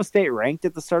Oklahoma State ranked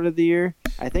at the start of the year?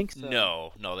 I think so.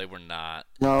 No, they were not.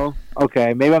 No?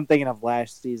 Okay, maybe I'm thinking of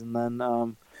last season then.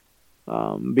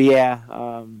 But yeah,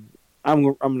 I'm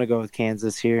gonna go with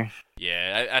Kansas here.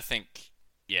 Yeah, I think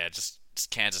just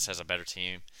Kansas has a better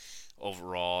team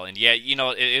overall, and yeah,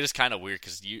 it is kind of weird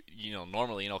because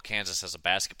normally Kansas has a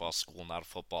basketball school, not a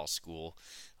football school,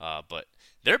 but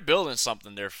they're building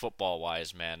something there football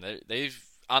wise, man. They've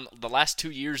on the last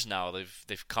 2 years now,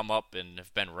 they've come up and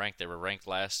have been ranked. They were ranked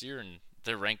last year, and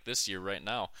they're ranked this year right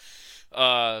now.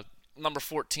 Number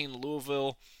 14,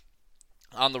 Louisville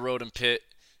on the road in Pitt.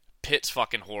 Pitt's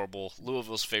fucking horrible.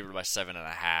 Louisville's favored by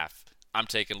 7.5. I'm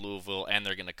taking Louisville, and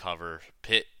they're gonna cover.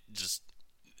 Pitt is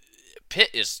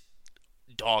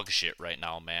dog shit right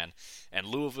now, man. And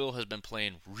Louisville has been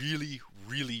playing really,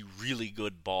 really, really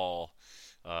good ball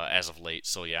as of late.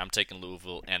 So yeah, I'm taking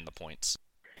Louisville and the points.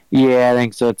 Yeah, I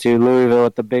think so too. Louisville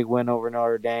with the big win over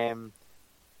Notre Dame.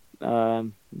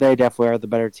 They definitely are the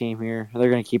better team here. They're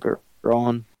going to keep it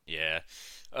rolling. Yeah.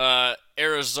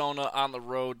 Arizona on the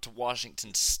road to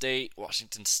Washington State.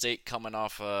 Washington State coming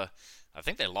off, I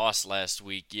think they lost last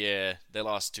week. Yeah, they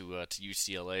lost to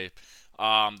UCLA.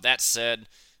 That said,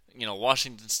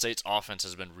 Washington State's offense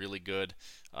has been really good.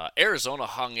 Arizona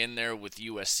hung in there with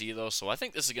USC, though, so I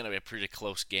think this is going to be a pretty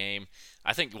close game.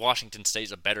 I think Washington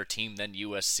State's a better team than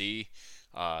USC.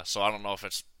 So I don't know if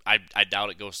it's. I doubt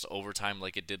it goes to overtime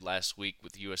like it did last week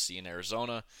with USC and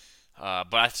Arizona.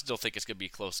 But I still think it's going to be a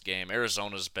close game.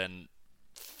 Arizona's been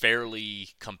fairly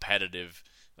competitive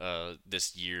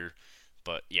this year.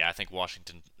 But yeah, I think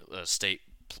Washington State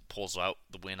pulls out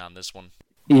the win on this one.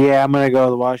 Yeah, I'm gonna go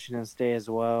with Washington State as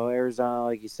well. Arizona,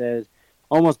 like you said,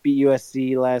 almost beat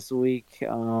USC last week,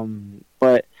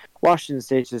 but Washington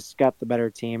State just got the better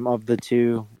team of the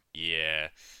two. Yeah.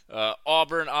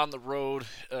 Auburn on the road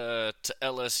to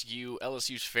LSU.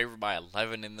 LSU's favored by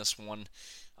 11 in this one.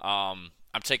 I'm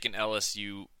taking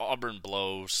LSU. Auburn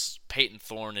blows. Peyton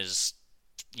Thorne is,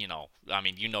 as a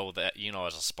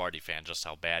Sparty fan just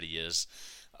how bad he is.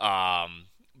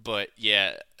 But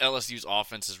yeah, LSU's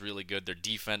offense is really good. Their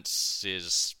defense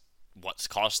is what's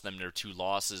cost them their 2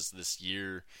 losses this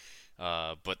year.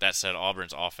 But that said,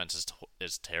 Auburn's offense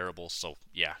is terrible. So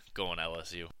yeah, going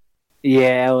LSU.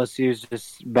 Yeah, LSU's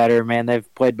just better, man.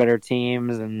 They've played better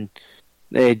teams, and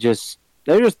they're just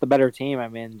the better team. I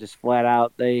mean, just flat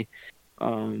out, they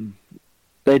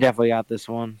definitely got this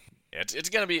one. Yeah, it's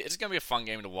gonna be a fun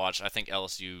game to watch. I think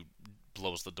LSU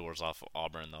blows the doors off of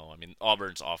Auburn, though. I mean,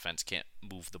 Auburn's offense can't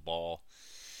move the ball.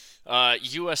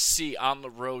 USC on the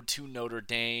road to Notre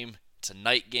Dame. It's a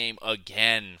night game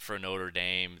again for Notre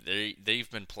Dame. They've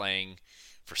been playing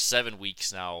for 7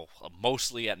 weeks now,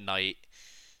 mostly at night.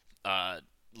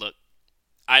 Look,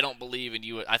 I don't believe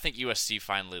in I think USC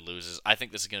finally loses. I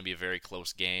think this is going to be a very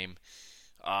close game.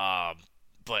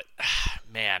 But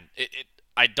man,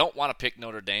 I don't want to pick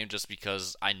Notre Dame just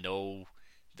because I know.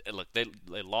 Look, they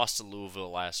lost to Louisville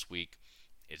last week.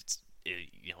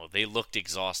 They looked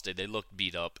exhausted. They looked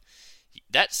beat up.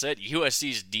 That said,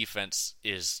 USC's defense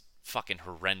is fucking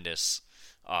horrendous.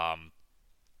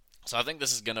 So I think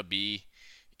this is going to be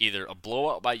either a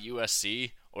blowout by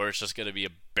USC or it's just going to be a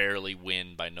barely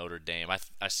win by Notre Dame.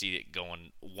 I see it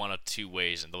going one of 2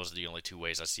 ways, and those are the only 2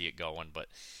 ways I see it going. But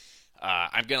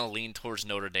I'm going to lean towards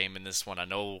Notre Dame in this one. I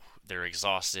know they're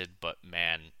exhausted, but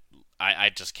man,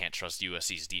 I just can't trust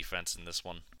USC's defense in this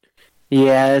one.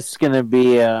 Yeah, it's going to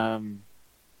be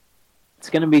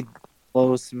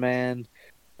close, man.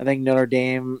 I think Notre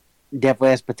Dame definitely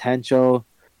has potential.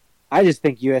 I just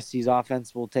think USC's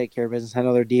offense will take care of business. I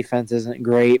know their defense isn't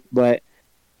great, but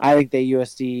I think that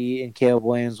USC and Caleb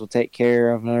Williams will take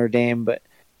care of Notre Dame. But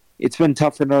it's been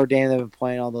tough for Notre Dame. They've been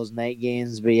playing all those night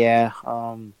games. But yeah,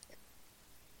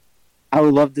 I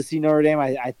would love to see Notre Dame.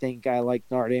 I think I like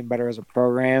Notre Dame better as a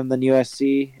program than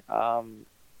USC.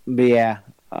 But yeah,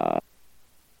 I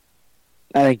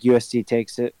think USC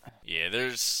takes it. Yeah,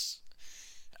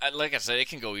 like I said, it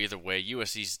can go either way.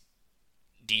 USC's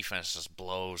defense just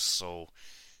blows. So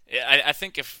I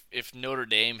think if Notre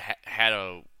Dame had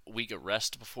a week of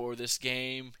rest before this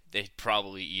game, they'd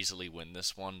probably easily win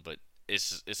this one. But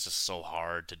it's just so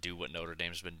hard to do what Notre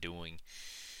Dame's been doing.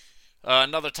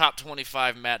 Another top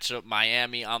 25 matchup,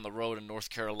 Miami on the road in North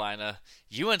Carolina.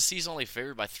 UNC's only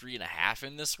favored by 3.5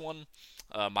 in this one.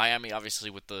 Miami,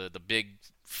 obviously, with the big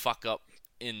fuck up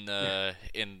in the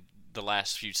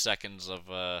last few seconds of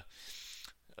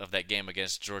that game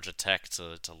against Georgia Tech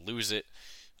to lose it.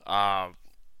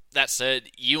 That said,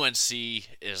 UNC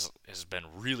has been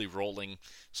really rolling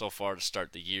so far to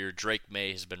start the year. Drake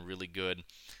May has been really good.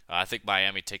 I think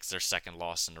Miami takes their 2nd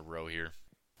loss in a row here.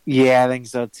 Yeah, I think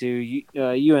so too.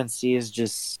 UNC is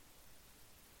just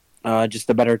a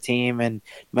better team, and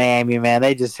Miami, man,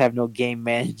 they just have no game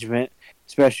management,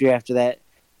 especially after that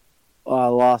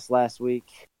loss last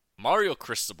week. Mario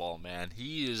Cristobal, man,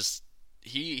 he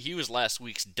was last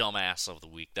week's dumbass of the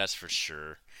week, that's for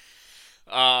sure.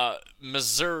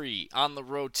 Missouri on the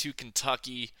road to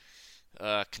Kentucky.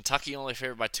 Kentucky only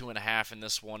favored by 2.5 in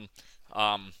this one.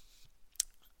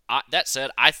 That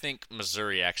said, I think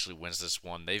Missouri actually wins this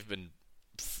one. They've been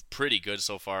pretty good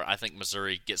so far. I think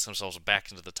Missouri gets themselves back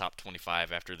into the top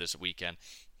 25 after this weekend,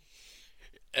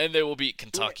 and they will beat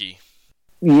Kentucky.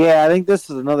 Yeah, I think this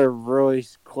is another really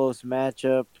close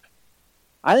matchup.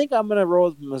 I think I'm going to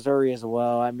roll with Missouri as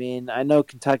well. I mean, I know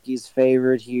Kentucky's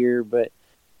favored here, but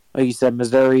like you said,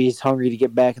 Missouri's hungry to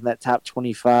get back in that top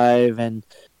 25, and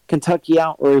Kentucky, I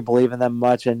don't really believe in them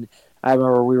much. And I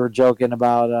remember we were joking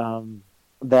about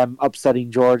them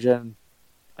upsetting Georgia, and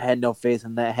I had no faith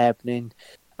in that happening.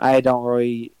 I don't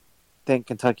really think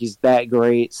Kentucky's that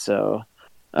great, so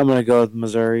I'm going to go with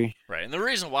Missouri. Right, and the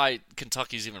reason why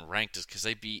Kentucky's even ranked is because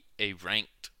they beat a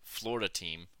ranked Florida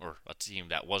team, or a team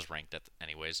that was ranked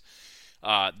anyways,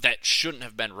 that shouldn't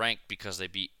have been ranked because they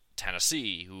beat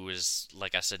Tennessee, who is,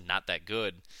 like I said, not that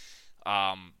good.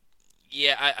 I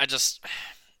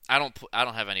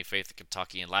don't have any faith in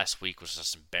Kentucky, and last week was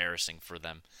just embarrassing for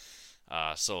them.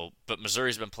 But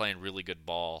Missouri's been playing really good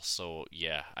ball. So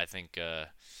yeah, I think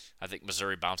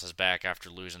Missouri bounces back after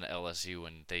losing to LSU,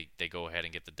 and they go ahead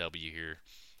and get the W here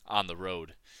on the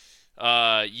road.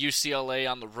 UCLA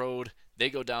on the road, they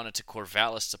go down into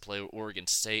Corvallis to play Oregon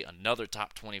State, another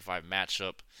top 25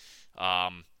 matchup.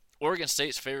 Oregon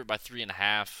State's favored by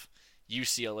 3.5.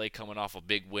 UCLA coming off a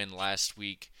big win last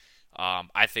week.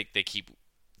 I think they keep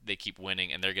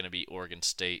winning, and they're going to beat Oregon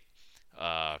State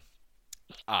on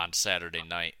Saturday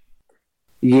night.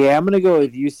 Yeah, I'm going to go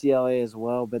with UCLA as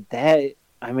well, but I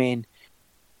mean,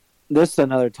 this is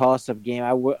another toss-up game.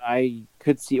 I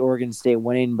could see Oregon State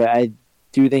winning, but I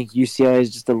do think UCLA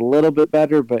is just a little bit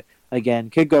better, but again,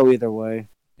 could go either way.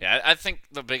 Yeah, I think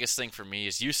the biggest thing for me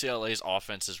is UCLA's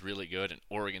offense is really good, and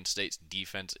Oregon State's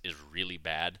defense is really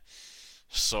bad.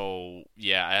 So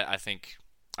yeah, I think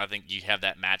you have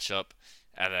that matchup,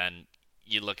 and then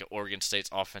you look at Oregon State's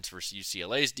offense versus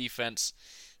UCLA's defense.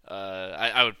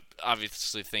 I would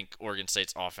obviously think Oregon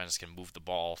State's offense can move the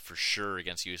ball for sure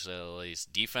against UCLA's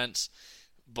defense,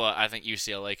 but I think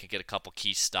UCLA can get a couple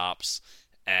key stops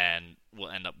and will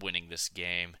end up winning this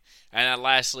game. And then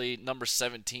lastly, number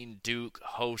 17, Duke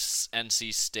hosts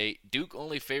NC State. Duke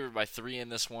only favored by 3 in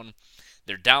this one.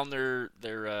 They're down their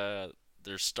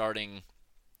starting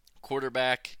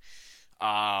quarterback,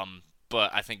 but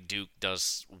I think Duke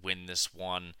does win this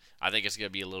one. I think it's going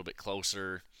to be a little bit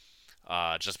closer,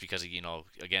 just because,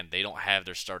 again, they don't have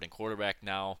their starting quarterback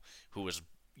now, who was,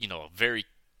 a very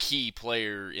key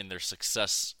player in their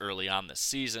success early on this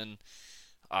season.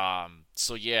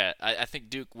 So yeah, I think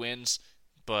Duke wins,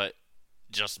 but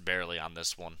just barely on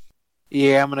this one.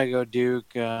 Yeah, I'm gonna go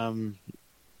Duke.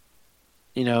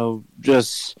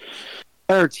 Just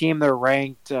better team. They're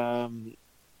ranked.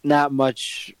 Not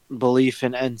much belief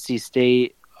in NC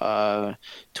State to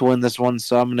win this one,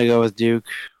 so I'm gonna go with Duke.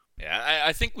 Yeah,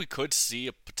 I think we could see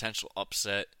a potential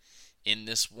upset in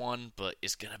this one, but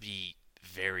it's gonna be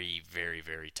very, very,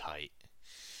 very tight.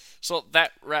 So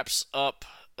that wraps up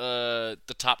the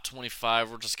top 25.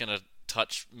 We're just going to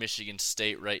touch Michigan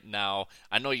State right now.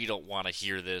 I know you don't want to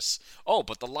hear this. Oh,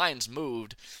 but the line's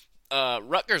moved.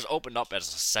 Rutgers opened up as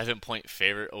a 7-point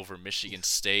favorite over Michigan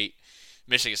State.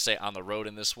 Michigan State on the road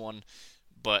in this one.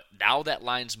 But now that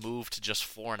line's moved to just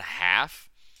 4.5.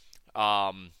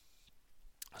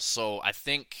 So I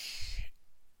think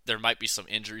there might be some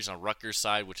injuries on Rutgers'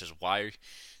 side, which is why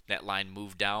that line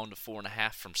moved down to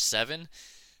 4.5 from 7.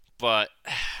 But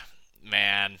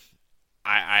man,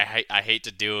 I hate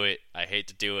to do it. I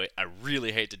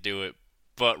really hate to do it.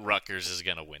 But Rutgers is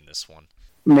going to win this one.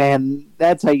 Man,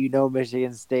 that's how you know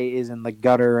Michigan State is in the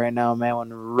gutter right now, man,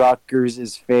 when Rutgers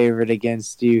is favored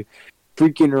against you.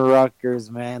 Freaking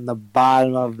Rutgers, man, the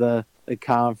bottom of the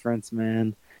conference,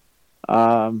 man.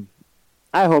 I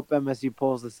hope MSU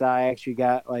pulls this out. I actually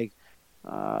got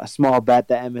a small bet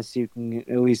that MSU can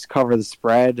at least cover the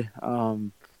spread.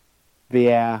 But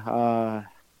yeah,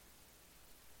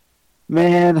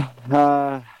 man,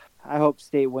 I hope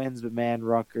State wins, but man,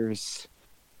 Rutgers,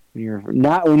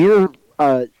 when you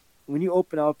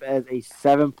open up as a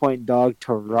 7-point dog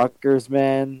to Rutgers,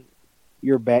 man,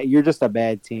 you're bad. You're just a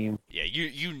bad team. Yeah,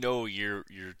 you know your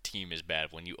team is bad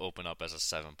when you open up as a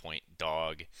 7-point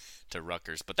dog to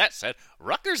Rutgers. But that said,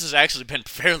 Rutgers has actually been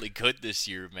fairly good this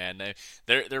year, man.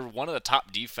 They're one of the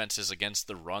top defenses against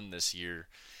the run this year,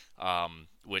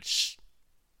 which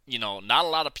not a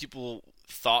lot of people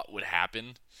thought would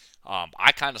happen.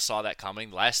 I kind of saw that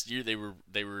coming. Last year they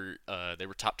were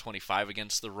top 25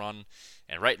 against the run,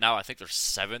 and right now I think they're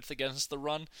 7th against the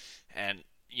run. And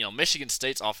Michigan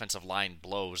State's offensive line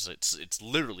blows. It's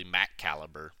literally MAC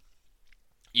caliber.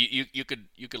 You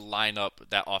could line up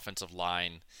that offensive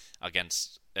line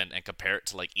against and compare it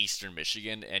to like Eastern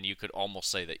Michigan, and you could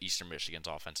almost say that Eastern Michigan's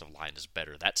offensive line is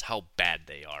better. That's how bad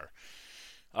they are.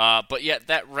 But yeah,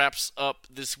 that wraps up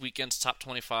this weekend's top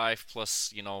 25.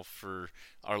 Plus, for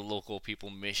our local people,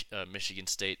 Michigan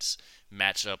State's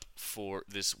matchup for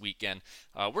this weekend.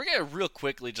 We're gonna real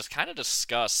quickly just kind of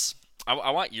discuss.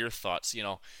 I want your thoughts.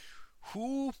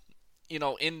 Who,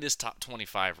 in this top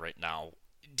 25 right now,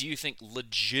 do you think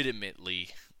legitimately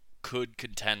could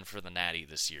contend for the Natty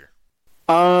this year?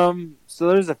 So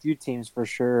there's a few teams for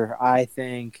sure. I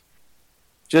think.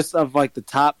 Just of the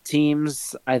top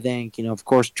teams, I think, of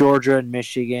course, Georgia and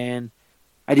Michigan.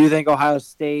 I do think Ohio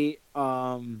State,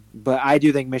 but I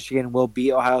do think Michigan will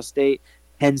beat Ohio State.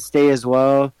 Penn State as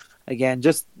well. Again,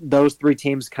 just those 3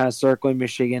 teams kind of circling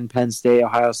Michigan, Penn State,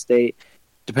 Ohio State.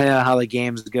 Depending on how the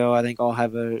games go, I think I'll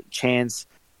have a chance.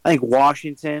 I think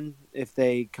Washington, if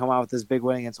they come out with this big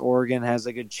win against Oregon, has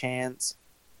a good chance.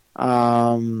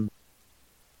 But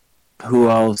Who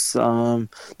else? I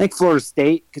think Florida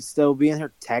State could still be in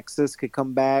here. Texas could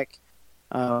come back,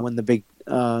 win the Big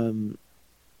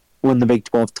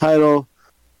 12 title.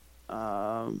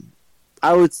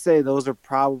 I would say those are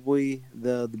probably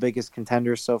the biggest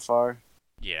contenders so far.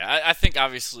 Yeah, I think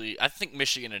obviously, I think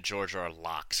Michigan and Georgia are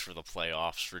locks for the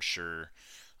playoffs for sure.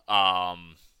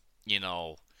 Um, you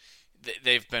know,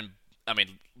 they've been. I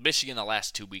mean, Michigan the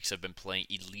last 2 weeks have been playing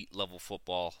elite level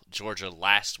football. Georgia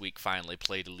last week finally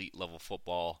played elite level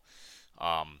football.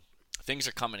 Things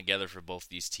are coming together for both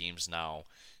these teams now.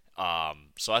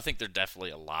 So I think they're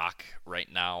definitely a lock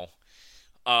right now.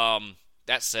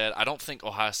 That said, I don't think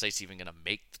Ohio State's even going to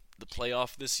make the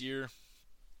playoff this year.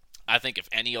 I think if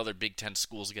any other Big Ten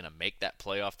school is going to make that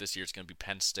playoff this year, it's going to be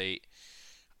Penn State.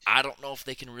 I don't know if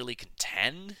they can really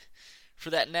contend for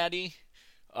that natty,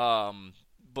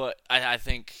 but I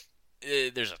think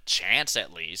there's a chance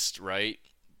at least, right?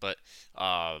 But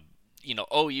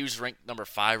OU's ranked number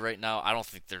 5 right now. I don't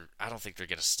think they're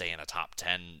going to stay in a top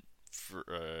 10 for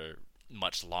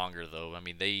much longer, though. I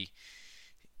mean, they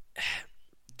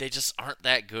just aren't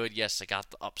that good. Yes, they got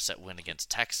the upset win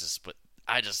against Texas, but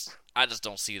I just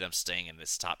don't see them staying in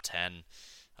this top 10.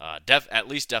 At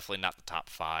least definitely not the top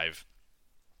 5.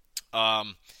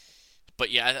 But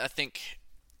yeah, I think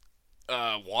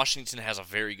Washington has a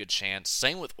very good chance.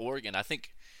 Same with Oregon. I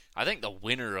think the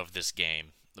winner of this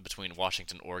game between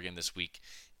Washington and Oregon this week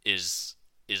is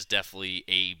definitely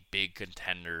a big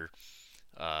contender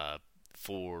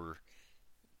for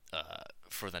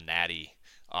the natty.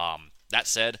 That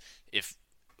said, if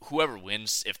whoever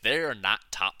wins, if they are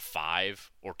not top 5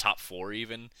 or top 4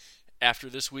 even after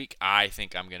this week, I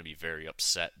think I'm going to be very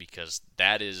upset because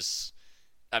that is,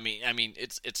 I mean,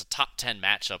 it's a top 10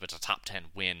 matchup, it's a top 10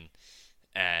 win,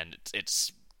 and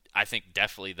it's I think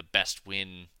definitely the best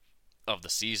win of the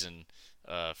season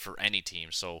for any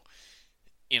team. So,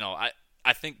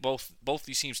 I think both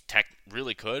these teams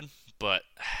really could, but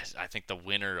I think the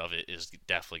winner of it is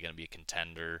definitely going to be a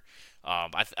contender.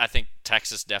 I think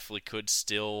Texas definitely could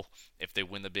still, if they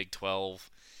win the Big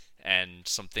 12 and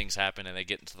some things happen and they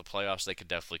get into the playoffs, they could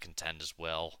definitely contend as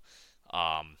well.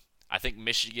 I think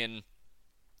Michigan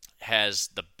has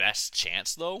the best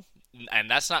chance, though,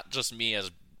 and that's not just me as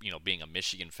being a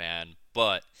Michigan fan,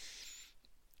 but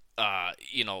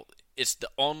it's the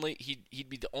only he'd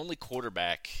be the only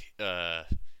quarterback to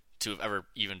have ever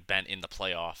even been in the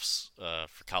playoffs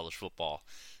for college football,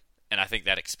 and I think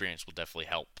that experience will definitely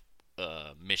help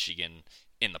Michigan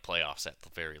in the playoffs at the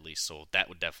very least. So that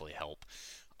would definitely help.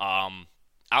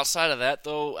 Outside of that,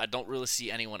 though, I don't really see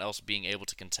anyone else being able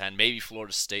to contend. Maybe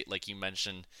Florida State, like you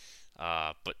mentioned,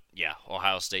 but yeah,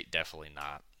 Ohio State definitely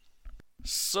not.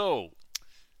 So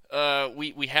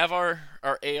we have our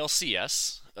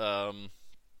ALCS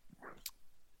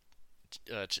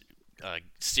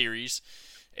series.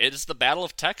 It is the Battle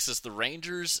of Texas. The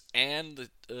Rangers and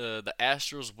the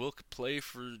Astros will play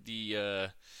for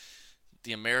the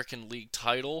American League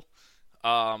title.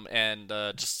 And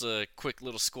just a quick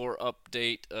little score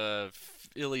update.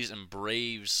 Phillies and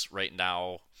Braves right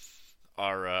now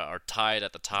are tied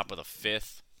at the top of the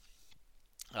 5th.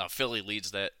 Philly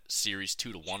leads that series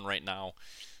 2-1 right now.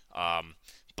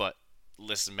 But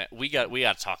listen, man, we got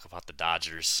to talk about the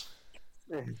Dodgers.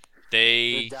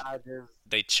 They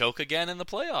choke again in the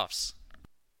playoffs.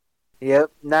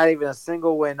 Yep, not even a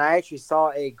single win. I actually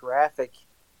saw a graphic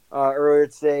earlier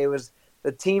today. It was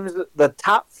the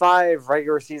top 5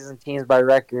 regular season teams by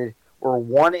record were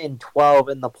 1-12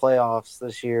 in the playoffs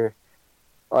this year.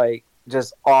 Like,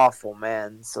 just awful,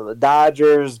 man. So the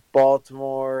Dodgers,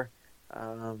 Baltimore,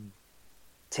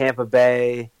 Tampa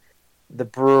Bay, the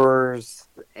Brewers,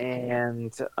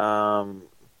 and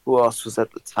who else was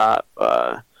at the top?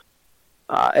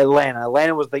 Atlanta.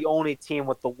 Atlanta was the only team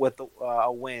with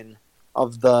a win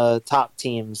of the top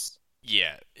teams.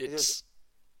 Yeah, it's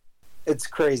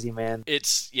crazy, man.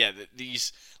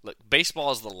 Look,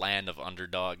 baseball is the land of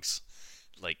underdogs.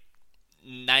 Like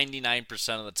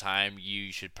 99% of the time,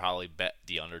 you should probably bet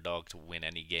the underdog to win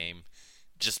any game,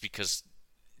 just because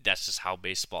that's just how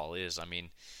baseball is. I mean,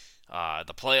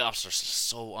 the playoffs are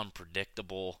so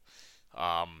unpredictable.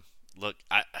 Look,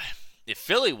 if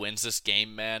Philly wins this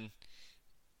game, man,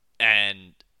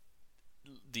 and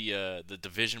the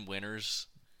division winners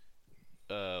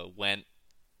went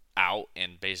out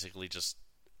and basically just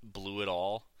blew it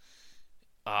all,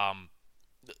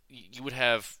 you would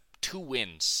have 2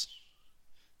 wins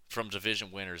from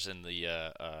division winners in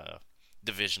the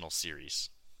divisional series.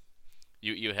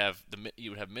 You would have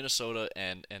Minnesota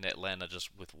and Atlanta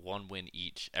just with 1 win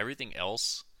each. Everything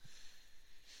else,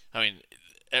 I mean,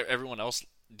 everyone else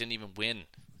didn't even win.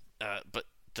 But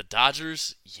the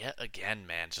Dodgers, yet again,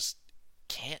 man, just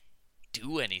can't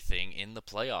do anything in the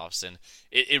playoffs, and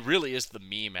it really is the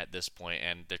meme at this point.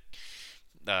 And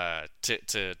to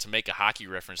make a hockey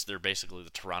reference, they're basically the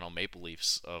Toronto Maple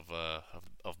Leafs of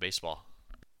baseball.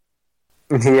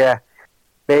 Yeah,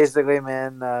 basically,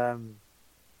 man.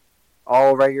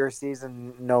 All regular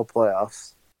season, no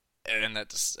playoffs. And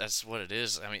that's what it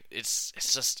is. I mean, it's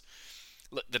just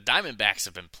look, the Diamondbacks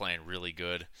have been playing really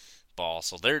good ball,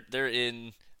 so they're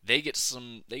in. They get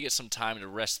some time to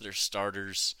rest their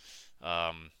starters,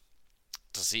 to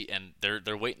see, and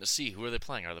they're waiting to see who are they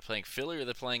playing. Are they playing Philly or are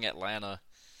they playing Atlanta?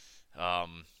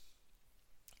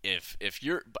 If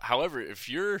you're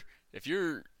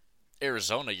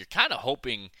Arizona, you're kind of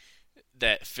hoping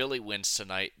that Philly wins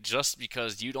tonight, just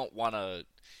because you don't want to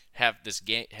have this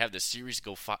series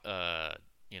go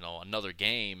another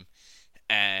game,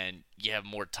 and you have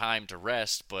more time to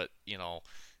rest. But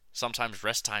sometimes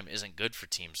rest time isn't good for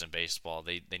teams in baseball.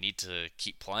 They need to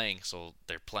keep playing, so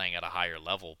they're playing at a higher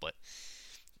level. But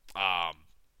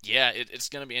it's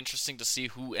going to be interesting to see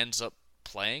who ends up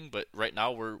playing. But right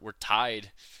now we're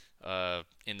tied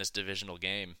in this divisional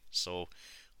game, so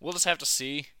we'll just have to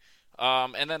see.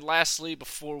 And then lastly,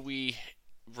 before we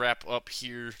wrap up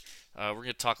here, we're going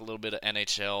to talk a little bit of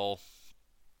NHL.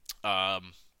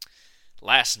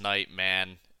 Last night,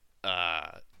 man,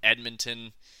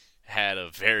 Edmonton had a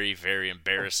very, very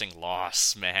embarrassing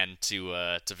loss, man,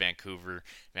 to Vancouver.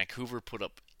 Vancouver put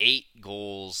up 8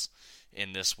 goals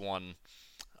in this one.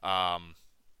 It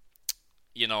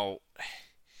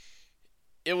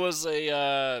was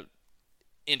a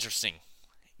interesting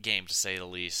game, to say the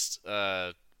least.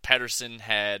 Pedersen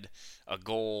had a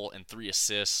goal and 3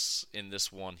 assists in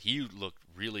this one. He looked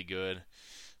really good.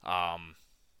 I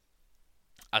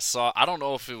don't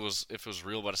know if it was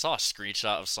real, but I saw a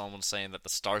screenshot of someone saying that the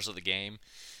stars of the game,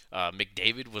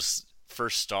 McDavid was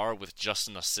first star with just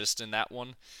an assist in that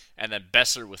one, and then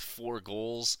Besser with 4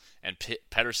 goals and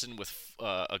Pedersen with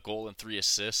a goal and 3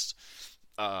 assists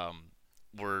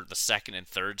were the second and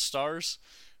third stars,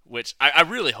 which I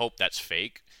really hope that's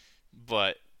fake,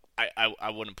 but I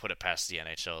wouldn't put it past the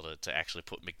NHL to actually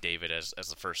put McDavid as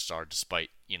the first star, despite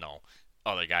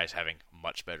other guys having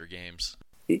much better games.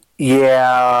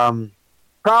 Yeah,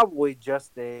 probably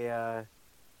just a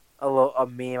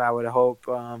meme, I would hope.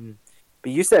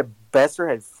 But you said Besser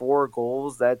had 4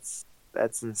 goals. That's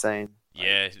insane.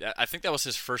 Yeah, I think that was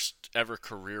his first ever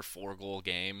career 4-goal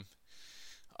game.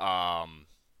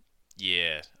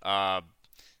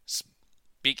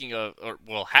 Speaking of,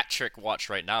 hat trick watch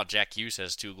right now. Jack Hughes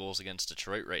has 2 goals against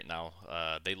Detroit right now.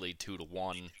 They lead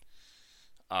 2-1.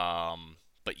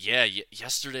 But yeah,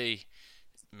 yesterday,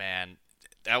 man,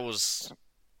 that was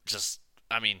just.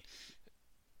 I mean,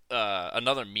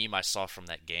 another meme I saw from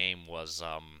that game was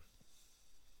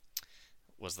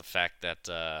the fact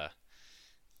that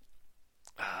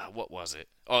what was it?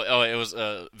 Oh, it was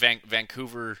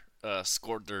Vancouver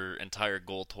scored their entire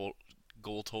goal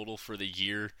total for the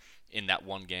year in that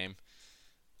one game.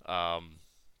 Yeah.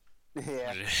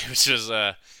 which was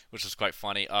quite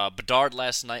funny. Bedard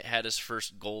last night had his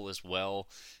first goal as well.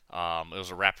 It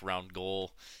was a wraparound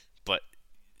goal, but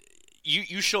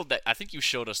you showed that. I think you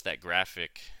showed us that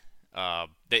graphic.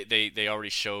 They already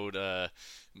showed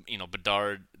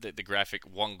Bedard the graphic,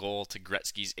 1 goal to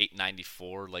Gretzky's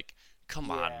 894. Like,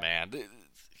 come on, man.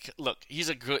 Look, he's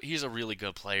a really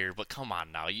good player, but come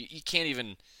on now. You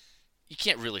can't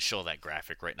really show that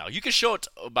graphic right now. You can show it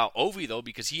about Ovi, though,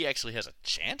 because he actually has a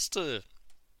chance to,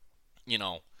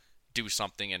 do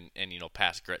something and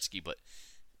pass Gretzky. But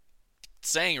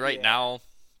saying now,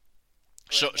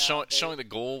 showing the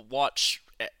goal watch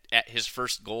at his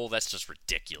first goal, that's just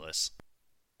ridiculous.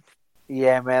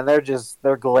 Yeah, man,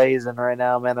 they're glazing right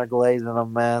now, man. They're glazing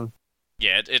them, man.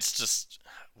 Yeah, it's just,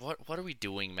 what are we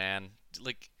doing, man?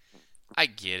 Like, I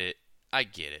get it,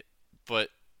 but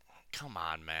come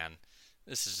on, man.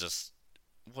 This is just,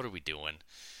 what are we doing?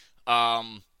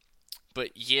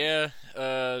 But yeah,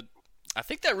 I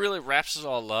think that really wraps it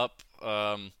all up.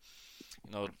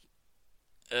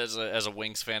 As a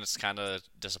Wings fan, it's kind of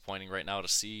disappointing right now to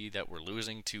see that we're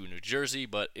losing to New Jersey,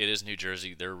 but it is New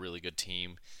Jersey. They're a really good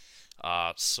team.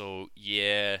 So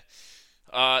yeah.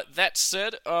 That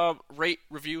said, rate,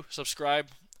 review, subscribe,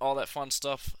 all that fun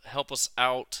stuff. Help us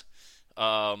out.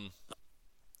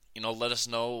 Let us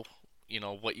know,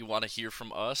 what you want to hear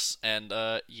from us. And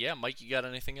Mike, you got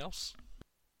anything else?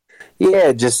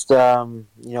 Yeah, just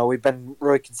we've been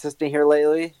really consistent here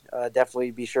lately.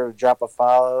 Definitely be sure to drop a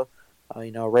follow.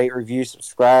 Rate, review,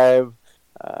 subscribe.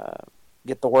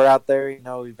 Get the word out there.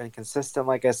 We've been consistent,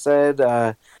 like I said.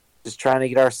 Just trying to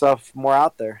get ourselves more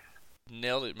out there.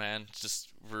 Nailed it, man. Just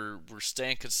we're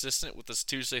staying consistent with this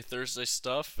Tuesday, Thursday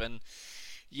stuff, and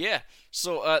Yeah.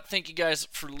 So thank you guys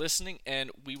for listening,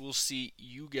 and we will see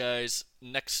you guys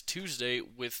next Tuesday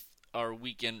with our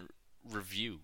weekend review.